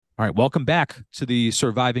All right, welcome back to the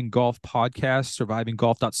Surviving Golf podcast,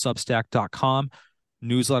 survivinggolf.substack.com.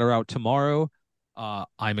 Newsletter out tomorrow.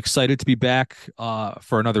 I'm excited to be back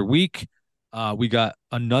for another week. We got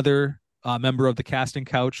another member of the casting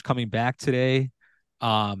couch coming back today.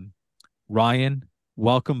 Ryan,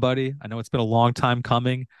 welcome, buddy. I know it's been a long time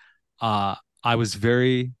coming. I was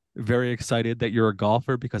very, very excited that you're a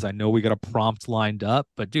golfer because I know we got a prompt lined up.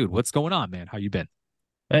 But dude, what's going on, man? How you been?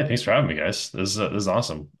 Hey, thanks for having me, guys. This is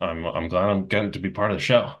awesome. I'm glad I'm getting to be part of the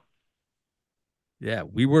show. Yeah,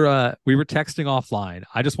 we were texting offline.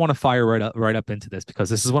 I just want to fire right up into this because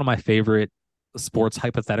this is one of my favorite sports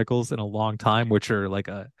hypotheticals in a long time, which are like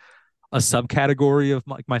a subcategory of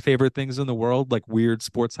my favorite things in the world, like weird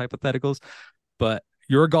sports hypotheticals. But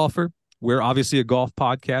you're a golfer. We're obviously a golf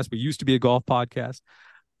podcast. We used to be a golf podcast.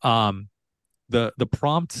 Um, the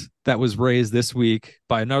prompt that was raised this week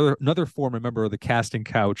by another former member of the casting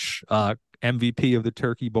couch, MVP of the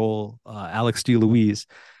Turkey Bowl, Alex D. Louise,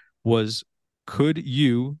 was could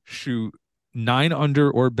you shoot 9 under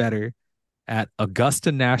or better at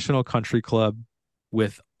Augusta National Country Club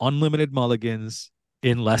with unlimited mulligans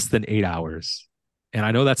in less than 8 hours? And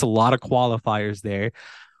I know that's a lot of qualifiers there,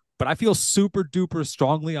 but I feel super duper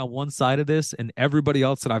strongly on one side of this, and everybody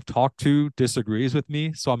else that I've talked to disagrees with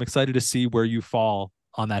me. So I'm excited to see where you fall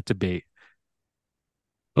on that debate.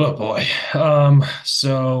 Oh boy.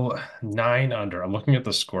 So 9 under. I'm looking at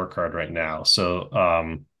the scorecard right now.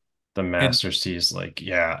 The And Masters T is like,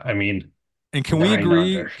 yeah, I mean, and can we nine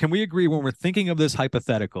agree? under. Can we agree when we're thinking of this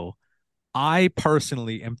hypothetical? I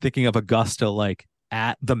personally am thinking of Augusta like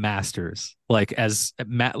at the Masters, like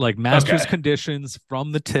like Masters Okay. conditions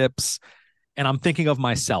from the tips, and I'm thinking of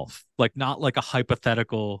myself, like not like a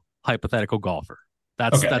hypothetical golfer.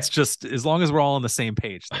 That's Okay. just as long as we're all on the same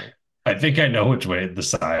page there. I think I know which way the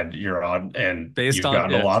side you're on, and Based you've on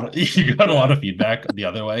gotten a yeah, lot of you got a lot of feedback the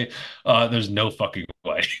other way. There's no fucking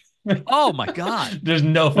way. oh my god, There's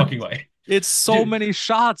no fucking way. it's so Dude, many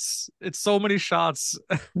shots. It's so many shots.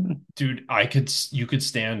 Dude, you could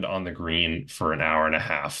stand on the green for an hour and a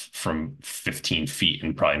half from 15 feet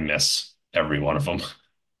and probably miss every one of them.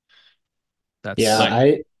 That's Yeah,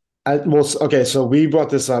 Like, okay, so we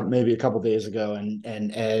brought this up maybe a couple days ago, and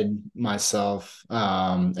Ed, myself,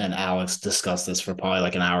 and Alex discussed this for probably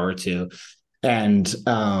like an hour or two. And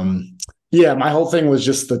yeah, my whole thing was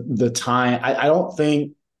just the time. I don't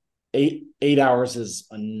think eight hours is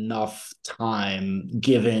enough time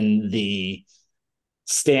given the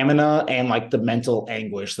stamina and like the mental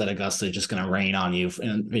anguish that Augusta is just going to rain on you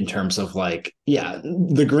in terms of like, yeah,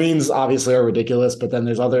 the greens obviously are ridiculous, but then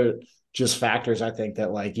there's other just factors. I think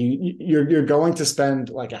that like you're going to spend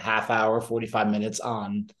like a half hour, 45 minutes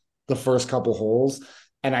on the first couple holes.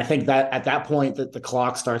 And I think that at that point that the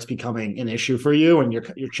clock starts becoming an issue for you and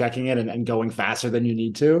you're checking it and going faster than you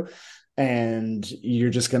need to. And you're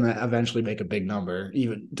just gonna eventually make a big number,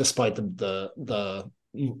 even despite the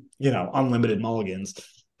unlimited mulligans.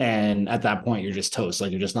 And at that point, you're just toast.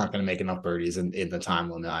 Like you're just not going to make enough birdies in the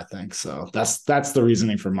time limit. I think so. That's the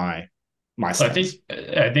reasoning for my stance.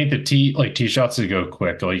 I think the tee shots to go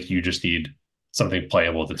quick, like you just need something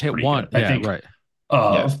playable that's hit pretty one. good. I Yeah, think right.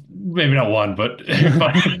 Yeah, maybe not one, but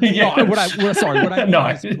No, yeah. what I No,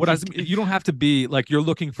 mean is you don't have to be like you're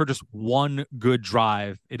looking for just one good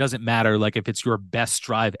drive. It doesn't matter like if it's your best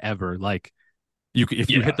drive ever. Like if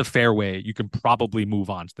you hit yeah. the fairway, you can probably move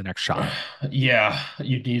on to the next shot. Yeah,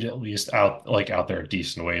 you need at least out there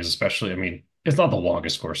decent ways, especially. I mean, it's not the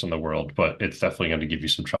longest course in the world, but it's definitely going to give you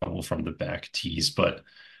some trouble from the back tees. But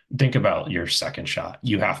think about your second shot.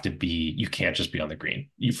 You can't just be on the green.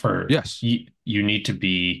 Yes. You need to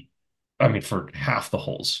be, I mean, for half the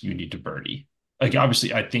holes, you need to birdie. Like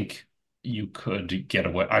obviously, I think you could get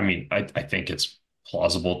away. I mean, I think it's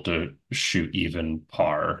plausible to shoot even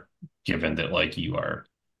par, given that like you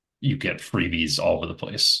get freebies all over the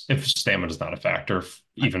place. If stamina is not a factor,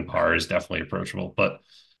 even par is definitely approachable. But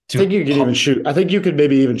I think to you could even shoot. I think you could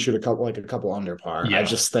maybe even shoot a couple under par. I yeah,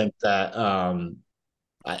 just think that,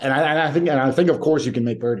 and I think of course you can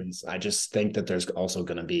make birdies. I just think that there's also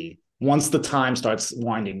going to be once the time starts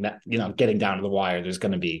winding, that getting down to the wire, there's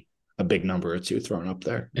going to be a big number or two thrown up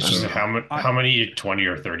there. it's I don't just know. I, how many 20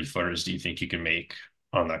 or 30 footers do you think you can make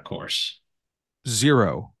on that course?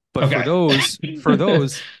 zero. But for Okay.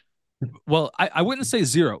 those, well, I wouldn't say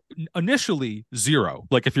zero. Initially, zero.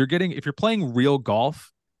 Like if you're playing real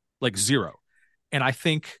golf, like zero. And I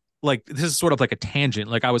think like this is sort of like a tangent.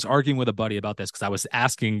 Like I was arguing with a buddy about this because I was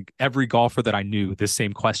asking every golfer that I knew this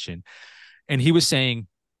same question. And he was saying,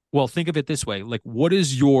 well, think of it this way. Like, what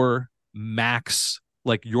is your max,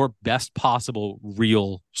 like your best possible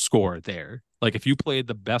real score there? Like if you played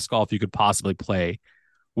the best golf you could possibly play,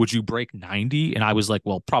 Would you break 90? And I was like,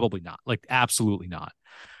 well, probably not. Like, absolutely not.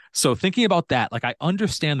 So thinking about that, like I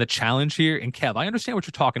understand the challenge here. And Kev, I understand what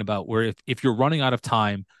you're talking about, where if you're running out of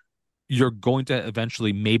time, you're going to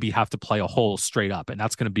eventually maybe have to play a hole straight up, and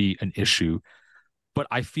that's going to be an issue. But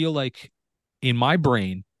I feel like in my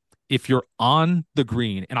brain, if you're on the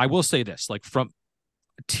green, and I will say this, like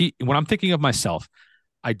when I'm thinking of myself,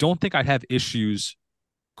 I don't think I'd have issues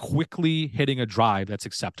quickly hitting a drive that's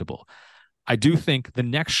acceptable. I do think the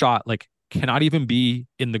next shot, like, cannot even be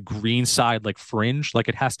in the green side, like fringe. Like,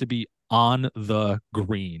 it has to be on the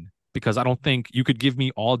green because I don't think you could give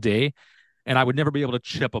me all day and I would never be able to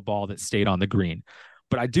chip a ball that stayed on the green.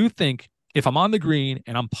 But I do think if I'm on the green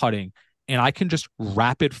and I'm putting and I can just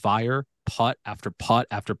rapid fire putt after putt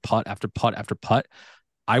after putt after putt after putt,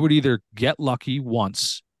 I would either get lucky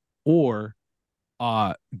once or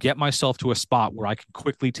get myself to a spot where I can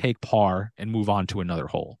quickly take par and move on to another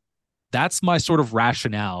hole. That's my sort of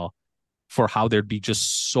rationale for how there'd be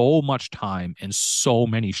just so much time and so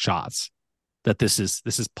many shots that this is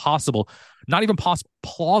possible. Not even possible,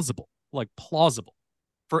 plausible, like plausible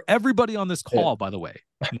for everybody on this Yeah. call, by the way.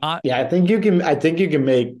 Not Yeah, I think you can. I think you can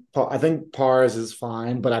make. I think pars is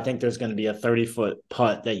fine, but I think there's going to be a 30-foot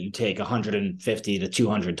putt that you take 150 to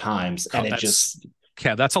 200 times, and it that's just.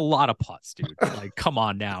 Kev, that's a lot of putts, dude. Like, come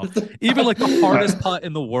on now. Even like the hardest putt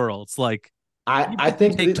in the world, it's like even I if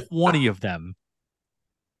you think take 20 of them,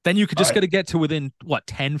 then you could just I got to get to within what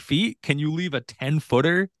 10 feet. Can you leave a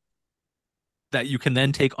 10-footer that you can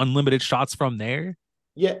then take unlimited shots from there?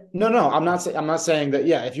 Yeah, no. I'm not saying that.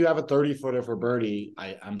 Yeah, if you have a 30-footer for birdie,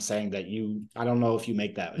 I'm saying that you. I don't know if you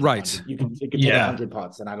make that in Right. 100. You could take yeah. 100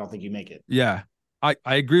 putts, and I don't think you make it. Yeah. I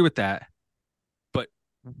agree with that. But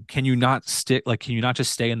can you not stick like can you not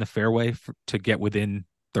just stay in the fairway to get within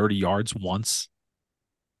 30 yards once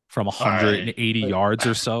from I 180 But yards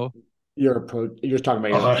or so? your approach. You're talking about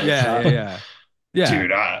your approach Yeah, yeah, shot. yeah. Yeah.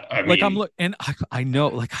 dude, I Like I'm mean, look and I know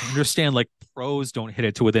like I understand like pros don't hit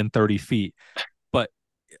it to within 30 feet, but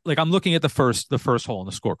like I'm looking at the first hole in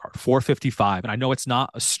the scorecard, 455, and I know it's not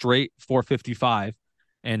a straight 455,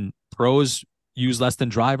 and pros use less than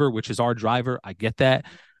driver, which is our driver. I get that.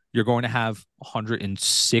 You're going to have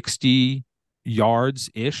 160 yards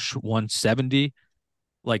ish, 170.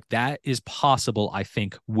 Like that is possible, I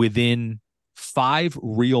think, within 5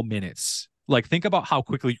 real minutes. Like think about how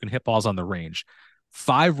quickly you can hit balls on the range.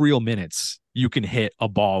 5 real minutes, you can hit a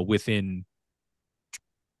ball within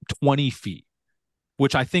 20 feet,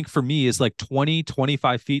 which I think for me is like 20,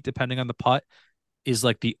 25 feet, depending on the putt, is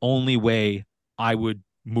like the only way I would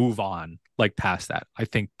move on like past that. I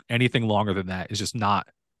think anything longer than that is just not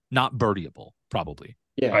birdieable, probably.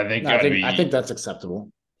 Yeah, I think no, I'd I think be, that's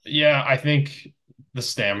acceptable. yeah, I think the It's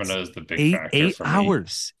stamina is the big eight factor eight for me.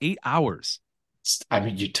 hours, 8 hours. I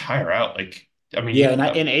mean, you tire out. Like, I mean, Yeah, you,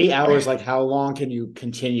 and in 8 hours, like how long can you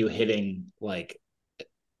continue hitting like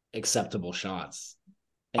acceptable shots?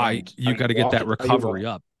 I And You got to get that Are you recovery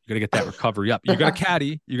up. You got to get that recovery up. You got to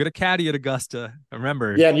caddy. You got to caddy at Augusta.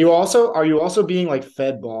 Remember? Yeah, and are you also being like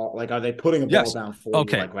fed ball? Like, are they putting a ball Yes. down for you?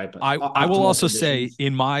 Okay. Like, right, but I will optimal also say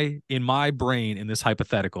conditions. in my brain in this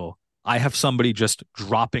hypothetical, I have somebody just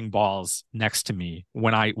dropping balls next to me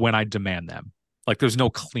when I demand them. Like there's no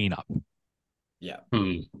cleanup. Yeah,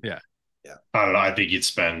 hmm, Yeah. yeah, I don't know. I think you'd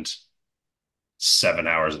spend 7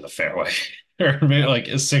 hours in the fairway, or maybe like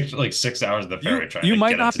 6 hours in the You fairway trying you to might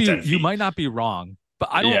get it not to be 10 feet. wrong, but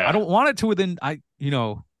I Yeah. don't want it to within I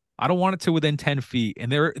don't want it to within 10 feet.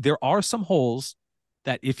 And there are some holes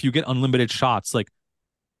that if you get unlimited shots, like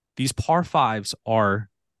these par fives are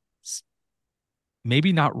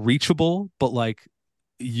maybe not reachable, but like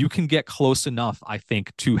you can get close enough, I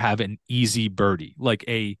think, to have an easy birdie, like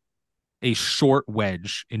a short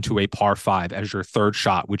wedge into a par five as your third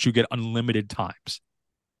shot, which you get unlimited times.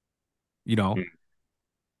 You know, Hmm.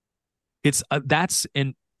 that's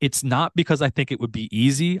and it's not because I think it would be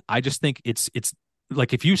easy. I just think it's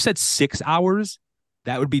like if you said 6 hours,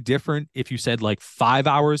 that would be different. If you said like 5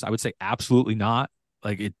 hours, I would say absolutely not.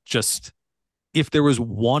 Like it just if there was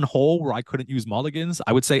one hole where I couldn't use mulligans,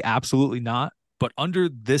 I would say absolutely not. But under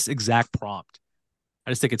this exact prompt,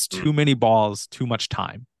 I just think it's too many balls, too much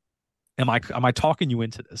time. Am I talking you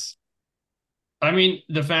into this? I mean,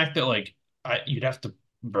 the fact that like you'd have to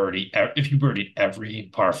if you birdied every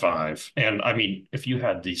par five, and I mean, if you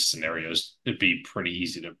had these scenarios, it'd be pretty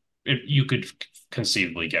easy to. You could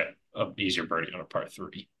conceivably get an easier birdie on a par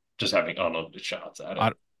three, just having unlimited shots at I,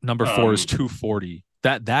 it. Number four is Um, 240.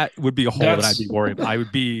 That would be a hole that I'd be that's worried. I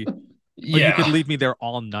would be like you could yeah, leave me there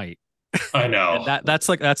all night. I And know. that's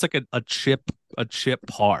like a chip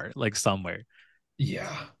par like somewhere.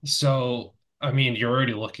 Yeah. So, I mean, you're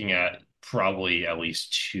already looking at probably at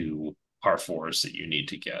least two par fours that you need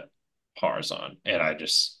to get pars on. And I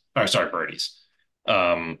just, or sorry, birdies.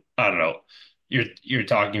 I don't know. You're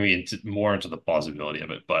talking me into more into the plausibility of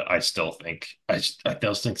it, but I still think I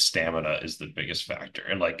still think stamina is the biggest factor.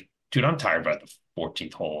 And like, dude, I'm tired by the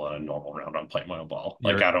 14th hole on a normal round. I'm playing my own ball.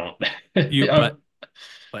 Like You're I don't. you,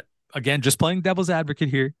 but again, just playing devil's advocate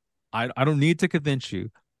here. I don't need to convince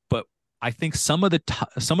you, but I think some of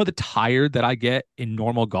the tired that I get in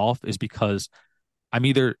normal golf is because I'm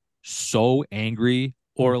either so angry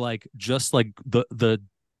or like just like the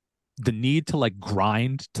need to like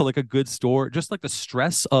grind to like a good score, just like the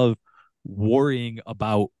stress of worrying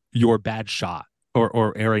about your bad shot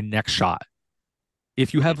or a next shot.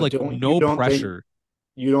 If you Okay, have but like don't you no don't think pressure,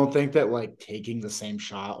 you don't think that like taking the same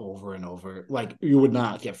shot over and over, like you would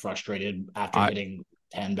not get frustrated after I hitting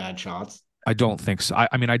 10 bad shots? I don't think so.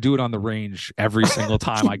 I mean, I do it on the range every single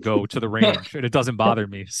time I go to the range, and it doesn't bother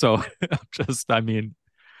me. So I'm just, I mean,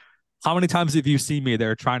 how many times have you seen me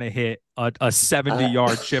there trying to hit a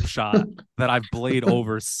 70-yard chip shot that I've played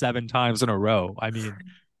over 7 times in a row? I mean,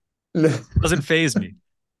 it doesn't phase me.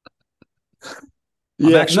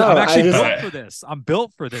 Yeah, I'm no, I actually just built for this. I'm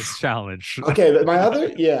built for this challenge. okay, but my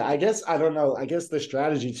other, yeah, I guess I don't know. I guess the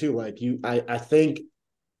strategy too, like I think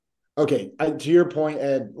okay, to your point,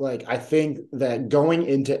 Ed, like I think that going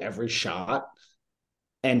into every shot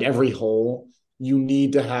and every hole, you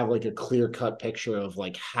need to have like a clear cut picture of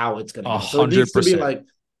like how it's going to A go. So hundred percent.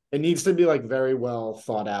 it needs to be like very well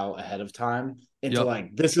thought out ahead of time into Yep.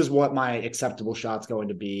 like this is what my acceptable shot's going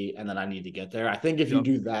to be, and then I need to get there. I think if you Yep.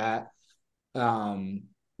 do that, um,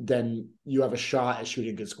 then you have a shot at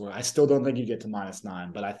shooting a good score. I still don't think you get to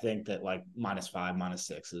 -9, but I think that like -5,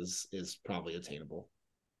 -6 is probably attainable.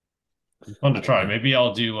 Fun to I don't try. know. Maybe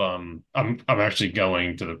I'll do I'm actually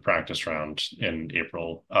going to the practice round in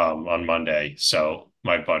April on Monday. So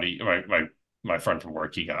my buddy my friend from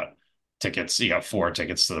work, he got tickets. He got 4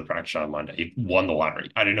 tickets to the practice round on Monday. He won the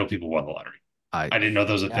lottery. I didn't know people won the lottery. I I didn't know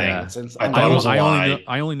there was a Yeah, thing. yeah. that's I thought it was a lie.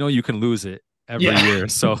 I only know you can lose it every Yeah. year.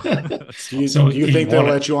 So that's So Do you he think they'll won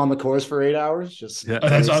it. let you on the course for 8 hours? Just yeah. by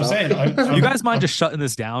That's what I'm yourself? saying. You guys mind just shutting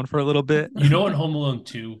this down for a little bit? You know, in Home Alone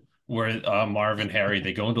 2, where Marv and Harry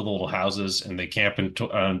they go into the little houses and they camp in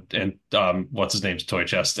and what's his name's toy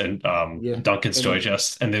chest and Yeah. Duncan's toy And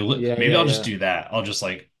chest, and yeah, maybe yeah, I'll just yeah. do that.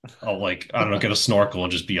 I'll like I don't know, get a snorkel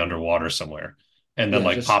and just be underwater somewhere, and then Yeah,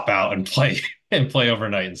 like just pop out and play and play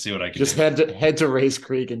overnight and see what I can just do. head to Race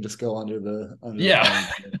Creek and just go under the Yeah,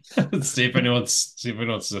 pond. see if anyone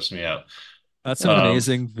sniffs me out. That's an Um,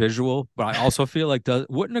 amazing visual, but I also feel like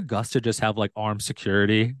wouldn't Augusta just have like armed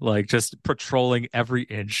security, like just patrolling every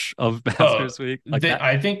inch of Oh, Masters Week like that?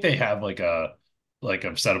 I think they have like a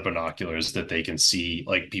set of binoculars that they can see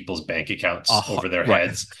like people's bank accounts over their Right,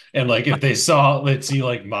 heads. And like if they saw, let's see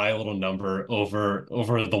like my little number over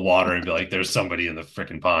the water and be like, there's somebody in the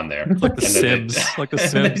freaking pond there. like the And then they Sims, like the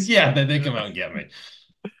and then, Sims. yeah, then they come out and get me.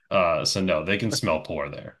 So no, they can smell poor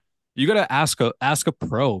there. You gotta ask a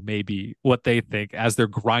pro maybe what they think as they're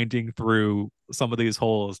grinding through some of these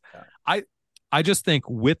holes. Yeah. I I just think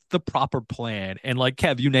with the proper plan and like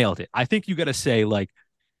Kev, you nailed it. I think you gotta say like,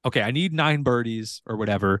 okay, I need 9 birdies or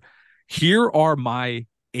whatever. Here are my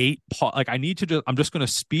like I need to just I'm just gonna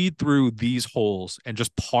speed through these holes and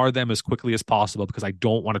just par them as quickly as possible because I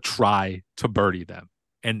don't want to try to birdie them.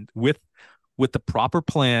 And with the proper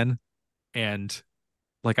plan and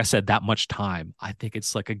like I said, that much time. I think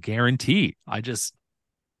it's like a guarantee. I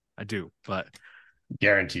do, but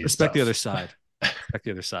Guarantee is respect the other tough. side. Respect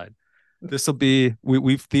the other side. This will be,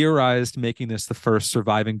 we've theorized making this the first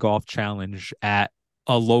surviving golf challenge at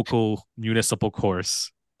a local municipal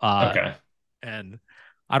course. Okay. And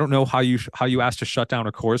I don't know how you asked to shut down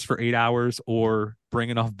a course for 8 hours or bring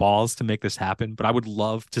enough balls to make this happen, but I would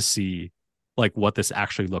love to see like what this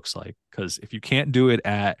actually looks like. Because if you can't do it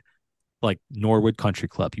at like Norwood Country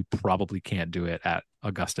Club, you probably can't do it at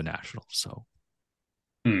Augusta National. So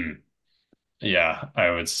Hmm. Yeah,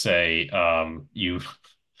 I would say you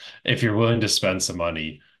if you're willing to spend some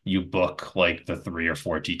money, you book like the 3 or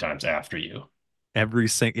 4 tee times after you. every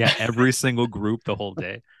single group the whole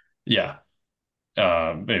day. Yeah.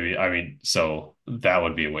 Maybe I mean, so that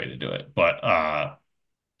would be a way to do it. But I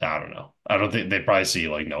don't know. I don't think they probably see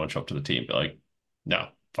like no one show up to the team, be like, no,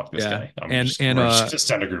 fuck this Yeah. guy. And We're just gonna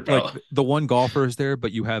send a group like out. the one golfer is there,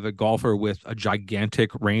 but you have a golfer with a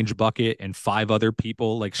gigantic range bucket and 5 other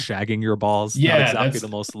people like shagging your balls. Not Yeah, exactly the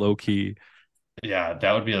most low key.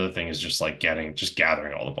 that would be the other thing is just like gathering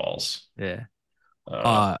all the balls. Yeah. Uh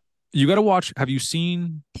Uh you gotta watch. Have you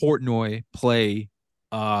seen Portnoy play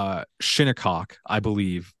Shinnecock, I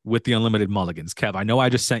believe, with the unlimited mulligans. Kev, I know I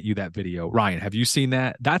just sent you that video. Ryan, have you seen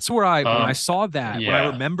that? That's where I when I saw that, when I Yeah.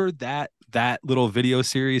 remembered that little video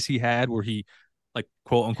series he had where he like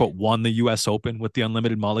quote unquote won the US Open with the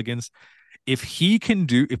unlimited mulligans. If he can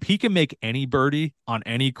make any birdie on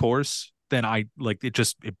any course, then I like it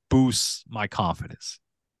boosts my confidence.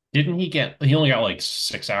 Didn't he only got like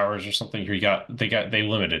 6 hours or something? They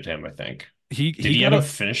limited him, I think. Did He he got end a up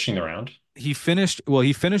finishing the round? he finished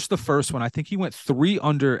the first one. I think he went 3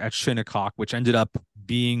 under at Shinnecock, which ended up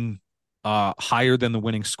being higher than the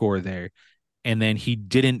winning score there. And then he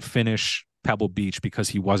didn't finish Pebble Beach because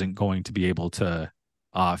he wasn't going to be able to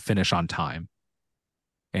finish on time.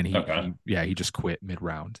 And Okay. he just quit mid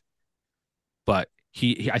round. But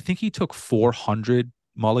I think he took 400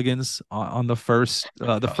 mulligans on the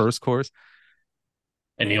Ugh. first course.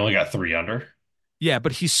 And he only got 3 under. Yeah,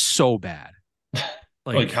 but he's so bad.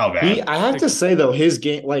 Like Like how bad? I have like to say though, his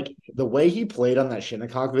game, like the way he played on that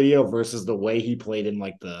Shinnecock video versus the way he played in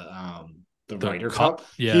like the the Ryder cup. Cup,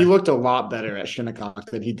 he Yeah, looked a lot better at Shinnecock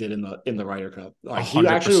than he did in the Ryder Cup. a Like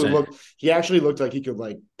hundred percent. he actually looked like he could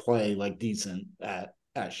like play like decent at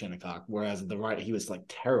Shinnecock, whereas the Ryder he was like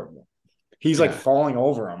terrible. He's like Yeah, falling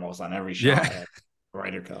over almost on every yeah. shot at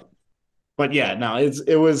Ryder Cup. But yeah, no,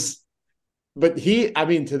 it was. But he, I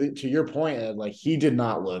mean, to your point, Ed, like he did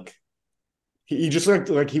not look. He just looked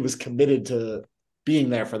like he was committed to being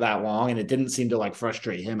there for that long, and it didn't seem to like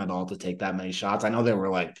frustrate him at all to take that many shots. I know they were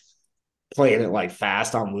like playing it like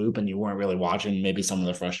fast on loop, and you weren't really watching maybe some of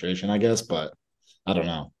the frustration, I guess. But I don't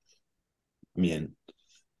know. I mean,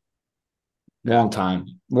 long time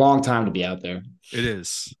to be out there. It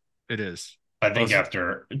is. It is. I I think was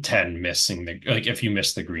after 10 missing if you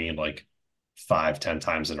miss the green like 5, 10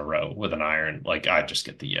 times in a row with an iron, like I'd just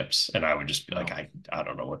get the yips and I would just be like, Oh. I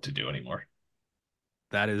don't know what to do anymore.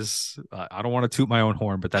 that is I don't want to toot my own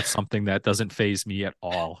horn, but that's something that doesn't phase me at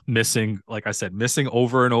all. Missing, like I said, missing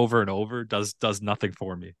over and over and over does nothing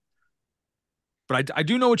for me. But I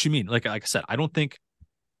do know what you mean. Like I said, I don't think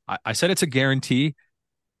I said it's a guarantee.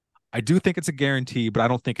 I do think it's a guarantee, but I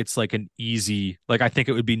don't think it's like an easy like I think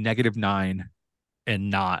it would be -9 and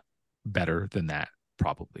not better than that,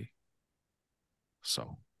 probably.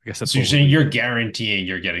 So I guess that's So you're what we'll saying leave you're it. guaranteeing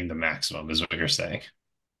you're getting the maximum is what you're saying.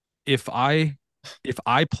 If I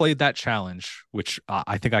played that challenge, which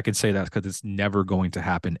I think I can say that because it's never going to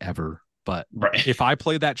happen ever. But Right. if I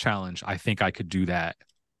played that challenge, I think I could do that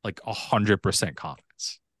like 100%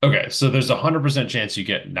 confidence. Okay. So there's 100% chance you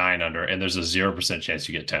get 9 under and there's a 0% chance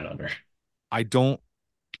you get 10 under. I don't.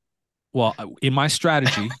 Well, in my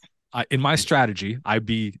strategy, I'd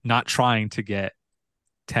be not trying to get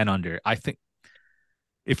 10 under. I think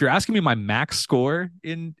if you're asking me my max score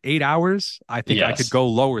in 8 hours, I think I could Yes. go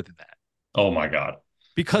lower than that Oh my God.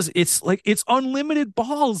 because it's unlimited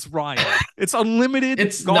balls, Ryan. It's unlimited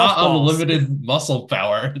It's golf not balls. unlimited muscle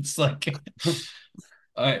power. It's like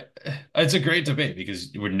I it's a great debate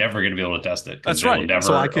because we're never going to be able to test it because That's they will right.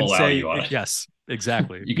 So I never can allow say you on it. yes,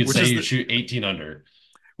 exactly. You could say you shoot 18 under.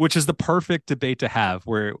 Which is the perfect debate to have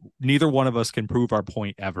where neither one of us can prove our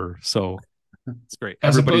point ever. So it's great.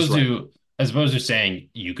 As Everybody's opposed right. to as opposed to saying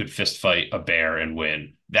you could fist fight a bear and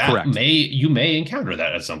win. That Correct. may you may encounter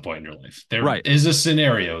that at some point in your life. There Right. is a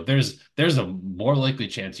scenario. There's a more likely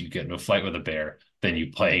chance you get in a fight with a bear than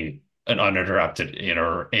you playing an uninterrupted 8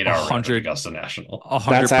 hour round at 100, Augusta National. a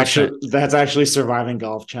hundred percent. That's actually surviving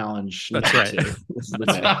golf challenge That's number right. two. This is the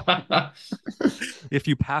day. If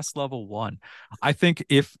you pass level 1, I think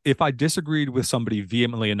if I disagreed with somebody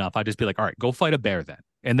vehemently enough, I'd just be like, all right, go fight a bear then.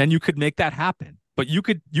 And then you could make that happen. But you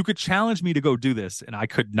could challenge me to go do this and I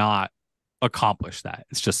could not accomplish that.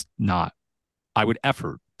 It's just not. I would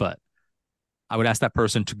effort, but I would ask that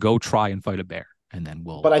person to go try and fight a bear and then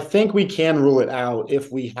But we'll I think we can rule it out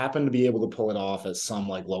if we happen to be able to pull it off at some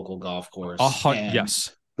like local golf course and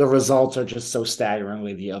yes. the results are just so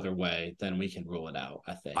staggeringly the other way, then we can rule it out,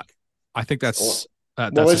 I think. I, I think So,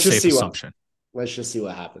 well, that's a safe assumption. let's just see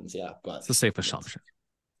what happens. Yeah, but It's a safe assumption.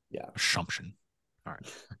 yeah. Assumption. All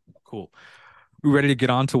right. Cool. We ready to get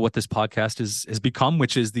on to what this podcast has become,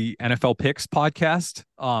 which is the NFL Picks podcast.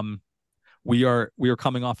 We are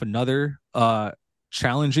coming off another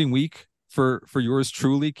challenging week for yours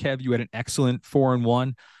truly. Kev, you had an excellent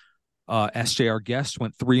 4-1. SJ, our guest,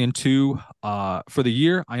 went 3-2 for the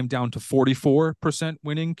year. I am down to 44%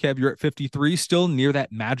 winning. Kev, you're at 53, still near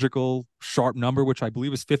that magical sharp number, which I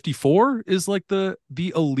believe is 54 is like the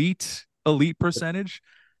elite percentage.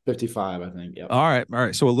 55, I think. Yep. All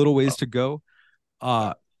right. So a little ways to go.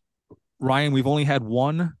 Ryan, we've only had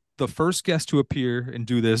one. The first guest to appear and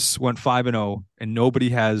do this went 5-0, and nobody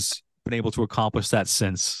has been able to accomplish that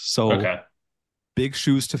since. So Okay. big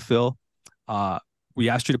shoes to fill. Uh, we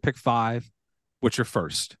asked you to pick five. What's your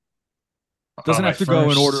first? Doesn't My have to go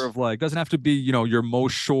in order first, of like, doesn't have to be, your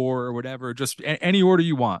most sure or whatever. Just any order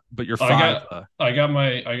you want, but your I five. got I got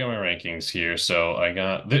my rankings here. So I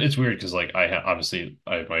got it's weird because like obviously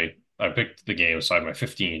I picked the game, so I have my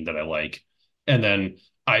 15 that I like, and then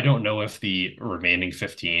I don't know if the remaining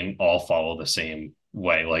 15 all follow the same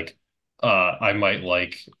way. Like I might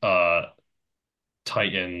like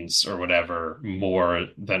Titans or whatever more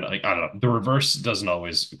than like I don't know. The reverse doesn't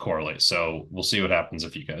always correlate. So we'll see what happens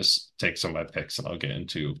if you guys take some of my picks and I'll get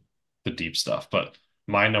into the deep stuff. But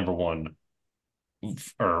my number one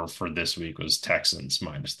or for this week was Texans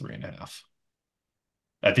 -3.5.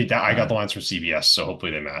 I think that I All got the right. lines from CBS, so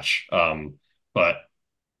hopefully they match. But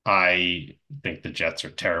I think the Jets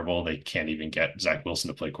are terrible. They can't even get Zach Wilson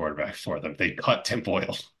to play quarterback for them. They cut Tim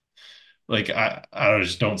Boyle. Like I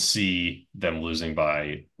just don't see them losing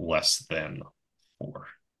by less than 4.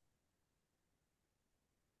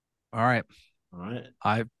 All right. All right.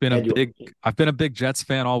 I've been a Ed, big I've been a big Jets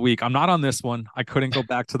fan all week. I'm not on this one. I couldn't go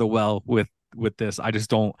back to the well with this. I just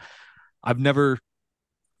don't I've never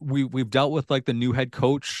we've dealt with like the new head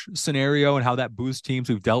coach scenario and how that boosts teams.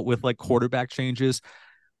 We've dealt with like quarterback changes.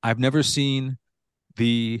 I've never seen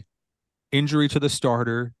the injury to the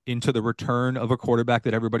starter into the return of a quarterback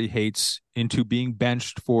that everybody hates into being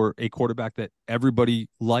benched for a quarterback that everybody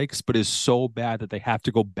likes but is so bad that they have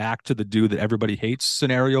to go back to the dude that everybody hates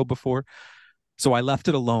scenario before. So I left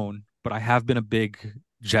it alone, but I have been a big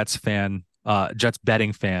Jets fan, Jets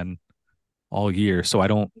betting fan all year. So I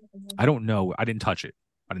don't know. I didn't touch it.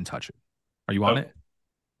 I didn't touch it. Are you on Oh, it?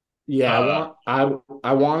 yeah, uh,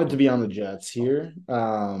 I wanted to be on the Jets here,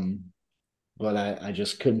 but I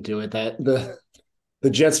just couldn't do it. That the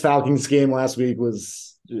Jets Falcons game last week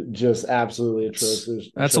was just absolutely It's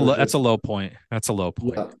atrocious. that's a Atrocious. low point. That's a low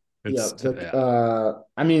point. Yeah, yeah. It's yeah.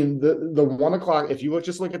 I mean, the 1 o'clock. If you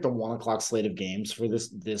just look at the 1 o'clock slate of games for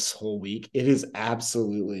this whole week, it is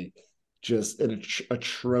absolutely just an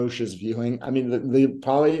atrocious viewing. I mean, the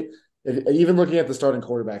probably even looking at the starting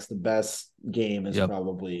quarterbacks, the best game is Yep.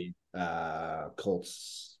 probably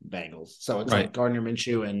Colts Bengals. So it's Right. like Gardner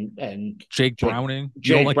Minshew and Jake Jake Browning.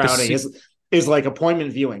 You don't Jake like the Browning is like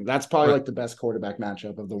appointment viewing. That's probably right. like the best quarterback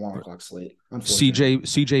matchup of the 1 o'clock slate, unfortunately.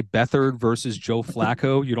 CJ Beathard versus Joe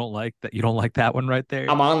Flacco. You don't like that. You don't like that one right there.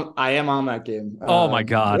 I am on that game. Oh my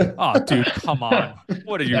God. Oh, dude, come on.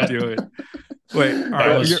 What are you that doing? Wait. All that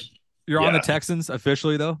right. was You're on the yeah. Texans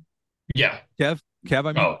officially though. Yeah. Kev. Kev.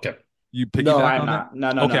 I mean, Oh, okay. you No, piggyback I'm on that. not.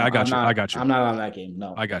 No, no, Okay, no. I got you. I got you. I'm not on that game.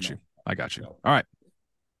 No, I got you. no, I got you. no. All right.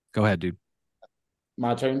 Go ahead, dude.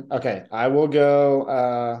 My turn. Okay, I will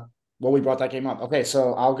go. Well, we brought that game up. Okay,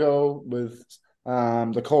 so I'll go with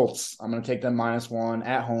the Colts. I'm going to take them -1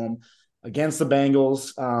 at home against the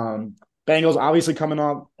Bengals. Bengals obviously coming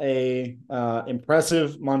off a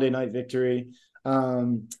impressive Monday night victory.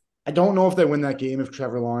 I don't know if they win that game if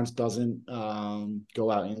Trevor Lawrence doesn't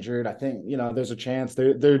go out injured. I think there's a chance.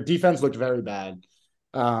 Their defense looked very bad.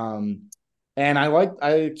 Um, and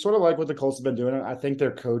I sort of like what the Colts have been doing. I think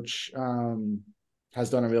their coach has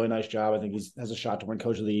done a really nice job. I think he has a shot to win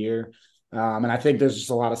Coach of the Year. And I think there's just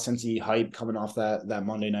a lot of Cincy hype coming off that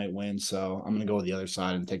Monday night win. So I'm going to go with the other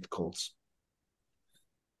side and take the Colts.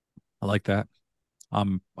 I like that.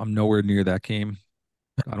 I'm nowhere near that game.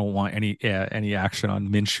 I don't want any action on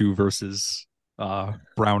Minshew versus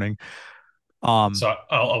Browning. Um, So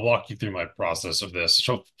I'll walk you through my process of this.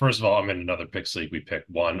 So first of all, I'm in another picks league. We pick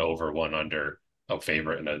one over, one under, a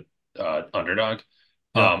favorite and a underdog.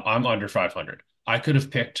 yep. I'm under 500. I could have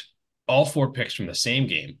picked all 4 picks from the same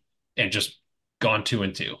game and just gone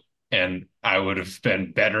 2-2, and I would have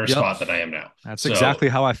been better Yep. spot than I am now. That's So exactly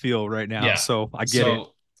how I feel right now. yeah, So I get it.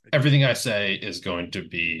 so everything I say is going to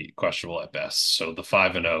be questionable at best. So the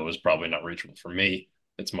 5-0 is probably not reachable for me.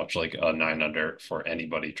 It's much like a 9 under for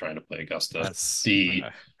anybody trying to play Augusta. That's The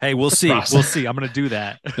hey, we'll see. We'll process see. I'm gonna do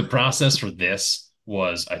that. the process for this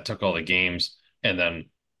was I took all the games and then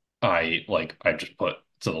I just put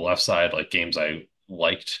to the left side like games I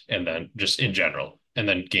liked and then just in general. And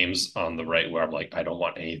then games on the right where I'm like, I don't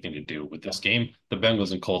want anything to do with this game. The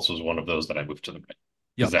Bengals and Colts was one of those that I moved to the right.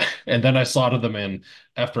 Yep. And then I slotted them in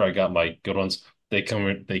after I got my good ones. They came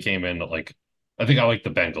in like I think I like the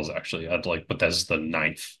Bengals actually. I'd like, but that's the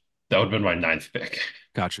ninth. That would have been my ninth pick.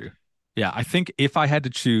 Got you. Yeah, I think if I had to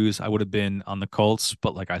choose, I would have been on the Colts,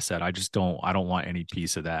 but like I said, I don't want any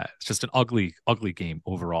piece of that. It's just an ugly game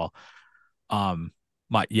overall.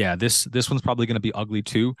 This one's probably gonna be ugly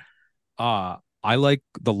too. I like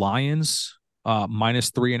the Lions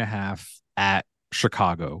 -3.5 at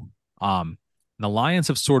Chicago. The Lions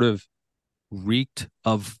have sort of reeked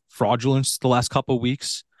of fraudulence the last couple of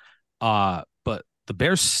weeks. But the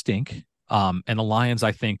Bears stink. And the Lions,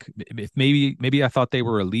 I think, if maybe I thought they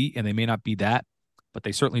were elite, and they may not be that, but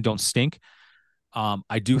they certainly don't stink.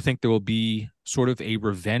 I do think there will be sort of a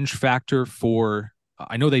revenge factor for.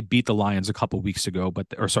 I know they beat the Lions a couple weeks ago,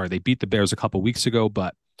 they beat the Bears a couple weeks ago,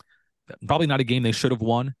 but probably not a game they should have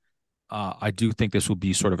won. I do think this will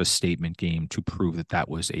be sort of a statement game to prove that that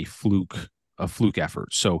was a fluke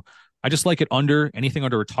effort. So I just like it under anything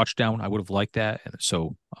under a touchdown. I would have liked that, and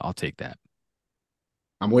so I'll take that.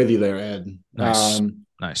 I'm with you there, Ed. Nice,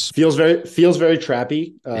 nice. Feels very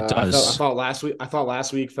trappy. It I does. thought last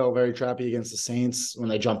week felt very trappy against the Saints when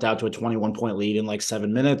they jumped out to a 21-point lead in like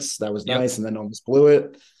 7 minutes. That was Yep. nice, and then almost blew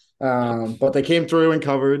it. Yep. But they came through and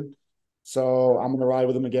covered. So I'm gonna ride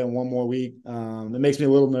with them again one more week. It makes me a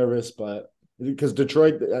little nervous, but because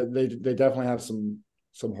Detroit, they definitely have some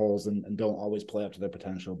holes and don't always play up to their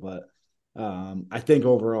potential. But I think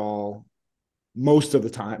overall, most of the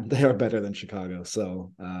time they are better than Chicago.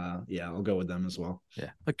 So yeah, I'll go with them as well.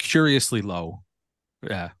 Yeah. Like curiously low.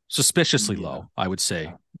 Yeah. Suspiciously Yeah. low, I would say,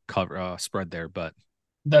 Yeah. cover spread there, but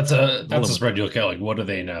That's a rolling with it. spread you look at, like, what do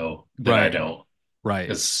they know that I Right. don't? Right.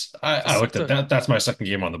 Because I looked It's at a, that. That's my second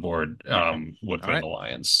game on the board. okay. Would All win right. the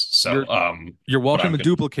Lions. So You're you're but welcome I'm to good.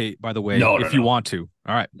 duplicate, by the way, No, no, if you no, want to.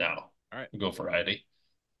 All right. no. All right. Go variety.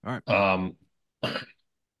 All right. Um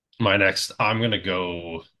my next, I'm gonna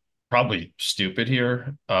go probably stupid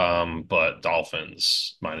here. But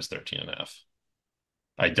Dolphins minus 13 and a half.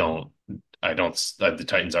 I don't I don't the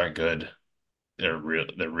Titans aren't good. They're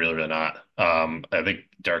really, really not. I think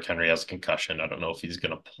Derrick Henry has a concussion. I don't know if he's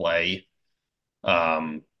gonna play.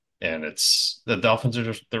 Um, and it's the Dolphins are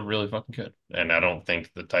just they're really fucking good. And I don't think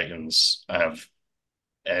the Titans have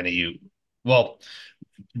any. Well,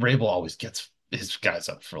 Rabel always gets his guys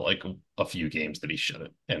up for like a few games that he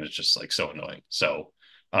shouldn't, and it's just like so annoying. So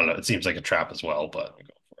I don't know. It seems like a trap as well, but I'm going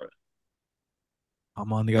for it.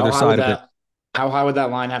 I'm on the How other high would side of it. that how high would that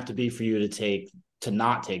line have to be for you to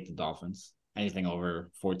not take the Dolphins? Anything over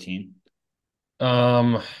 14?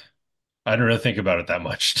 Um, I don't really think about it that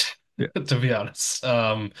much, Yeah. to be honest.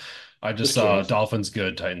 I just Just saw curious. Dolphins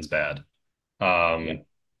good, Titans bad. Yeah. Um,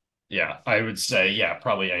 yeah, I would say, yeah,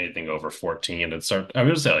 probably anything over 14 and start. I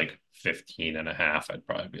would say like 15 and a half. I'd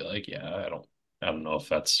probably be like, yeah, I don't know if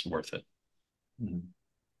that's worth it. Mhm.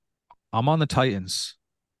 I'm on the Titans.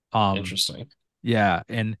 Um, Interesting. yeah,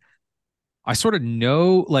 and I sort of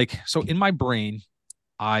know, like, so in my brain,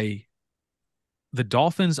 I the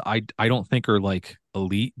Dolphins, I don't think are like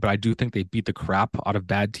elite, but I do think they beat the crap out of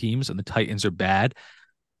bad teams, and the Titans are bad.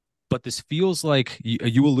 But this feels like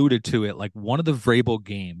you alluded to it, like one of the Vrabel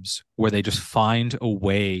games where they just find a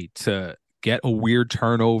way to get a weird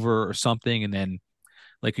turnover or something, and then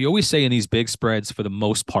like you always say in these big spreads for the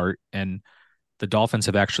most part, and the Dolphins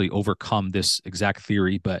have actually overcome this exact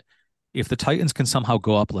theory. But if the Titans can somehow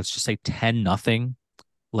go up, let's just say 10-0,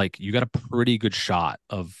 like you got a pretty good shot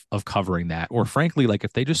of covering that. Or frankly, like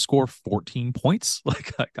if they just score 14 points,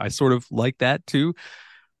 like I sort of like that too.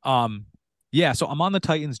 Um, yeah, so I'm on the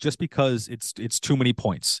Titans just because it's too many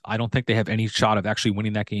points. I don't think they have any shot of actually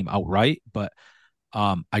winning that game outright, but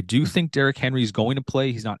I do think Derrick Henry is going to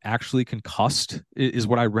play. He's not actually concussed, is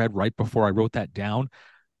what I read right before I wrote that down.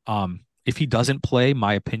 If he doesn't play,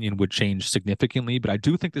 my opinion would change significantly. But I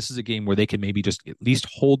do think this is a game where they can maybe just at least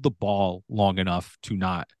hold the ball long enough to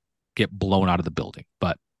not get blown out of the building.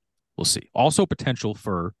 But we'll see. Also, potential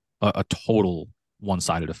for a total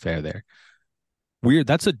one-sided affair there. Weird.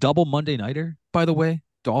 That's a double Monday nighter, by the way. Yeah.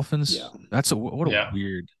 Dolphins. That's a what a Yeah.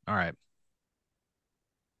 weird. All right.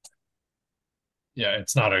 Yeah,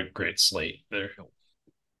 it's not a great slate there. No.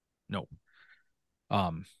 No.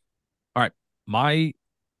 All right. My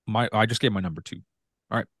I just gave my number two.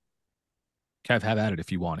 All right. Kev, have at it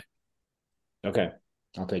if you want it. Okay.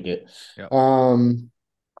 I'll take it. Yep. Um,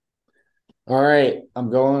 all right. I'm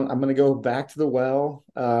gonna go back to the well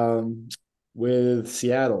with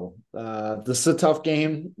Seattle. This is a tough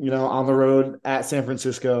game, on the road at San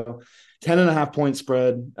Francisco. 10.5 point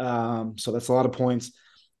spread. So that's a lot of points.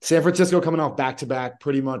 San Francisco coming off back-to-back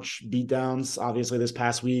pretty much beatdowns, obviously this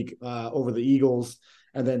past week over the Eagles,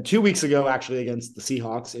 and then 2 weeks ago, actually, against the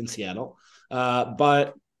Seahawks in Seattle.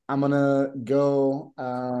 But I'm gonna go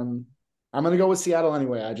with Seattle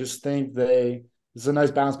anyway. I just think this is a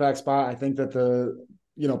nice bounce back spot. I think that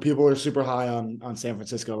people are super high on San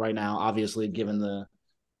Francisco right now, obviously,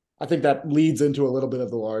 I think that leads into a little bit of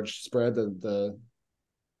the large spread. The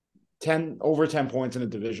 10 points in a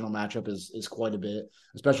divisional matchup is quite a bit,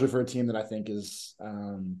 especially for a team that I think is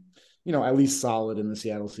at least solid in the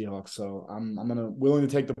Seattle Seahawks. So I'm gonna willing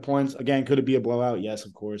to take the points. Again, could it be a blowout? Yes,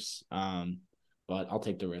 of course. But I'll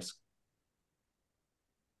take the risk.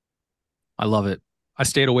 I love it. I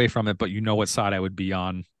stayed away from it, but you know what side I would be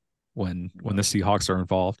on when the Seahawks are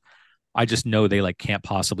involved. I just know they like can't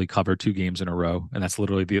possibly cover 2 games in a row, and that's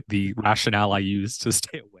literally the rationale I use to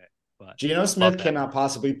stay away. But Geno love Smith that. cannot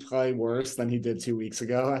possibly play worse than he did 2 weeks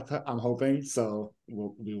ago. I'm hoping so.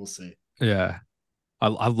 We will see. Yeah, I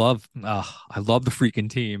love the freaking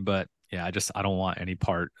team, but yeah, I don't want any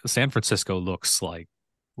part. San Francisco looks like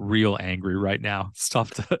real angry right now. It's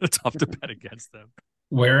tough to tough to bet against them.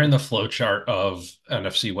 Where in the flow chart of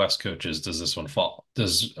NFC West coaches does this one fall?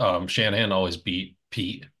 Does Shanahan always beat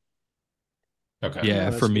Pete? Okay. Yeah, Yeah,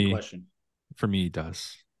 that's a good question. for me, it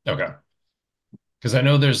does. Okay. Because I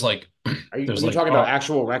know there's like Are there's you like talking about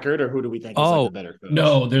actual record, or who do we think is like the Oh, better coach?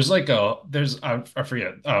 no, there's like a there's I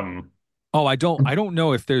forget. oh, I don't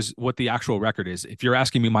know if there's what the actual record is. If you're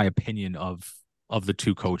asking me my opinion of the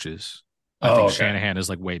two coaches, I Oh, think okay. Shanahan is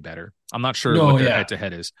like way better. I'm not sure what No, their head yeah. to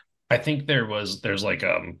head is. I think there's like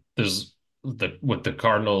there's the with the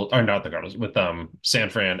Cardinal or not the Cardinals with San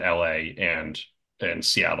Fran, LA and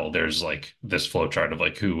Seattle, there's like this flow chart of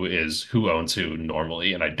like who owns who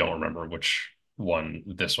normally, and I don't remember which one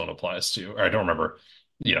this one applies to, or I don't remember,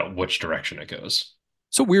 which direction it goes.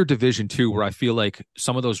 It's a weird division too, where I feel like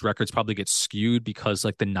some of those records probably get skewed because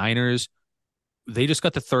like the Niners, they just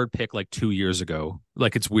got the third pick like 2 years ago.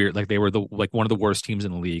 Like it's weird. Like they were the like one of the worst teams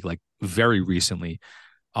in the league, like very recently.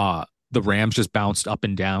 The Rams just bounced up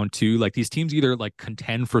and down too. Like these teams either like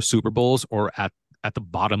contend for Super Bowls or at the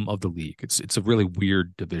bottom of the league. It's a really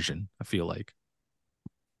weird division, I feel like.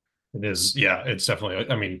 It is, yeah, it's definitely.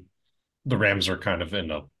 I mean, the Rams are kind of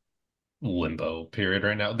in a limbo period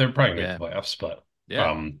right now. They're probably gonna make Yeah. the playoffs, but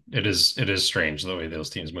Yeah. it is strange the way those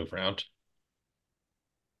teams move around.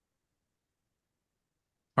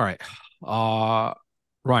 All right. Uh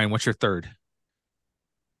Ryan, what's your third?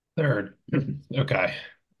 Third, okay.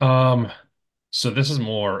 Um, so this is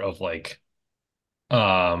more of like,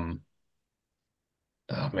 um,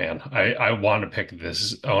 oh man, I want to pick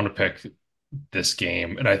this. I want to pick this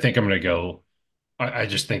game, and I think I'm gonna go. I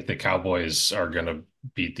just think the Cowboys are gonna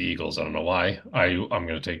beat the Eagles. I don't know why. I'm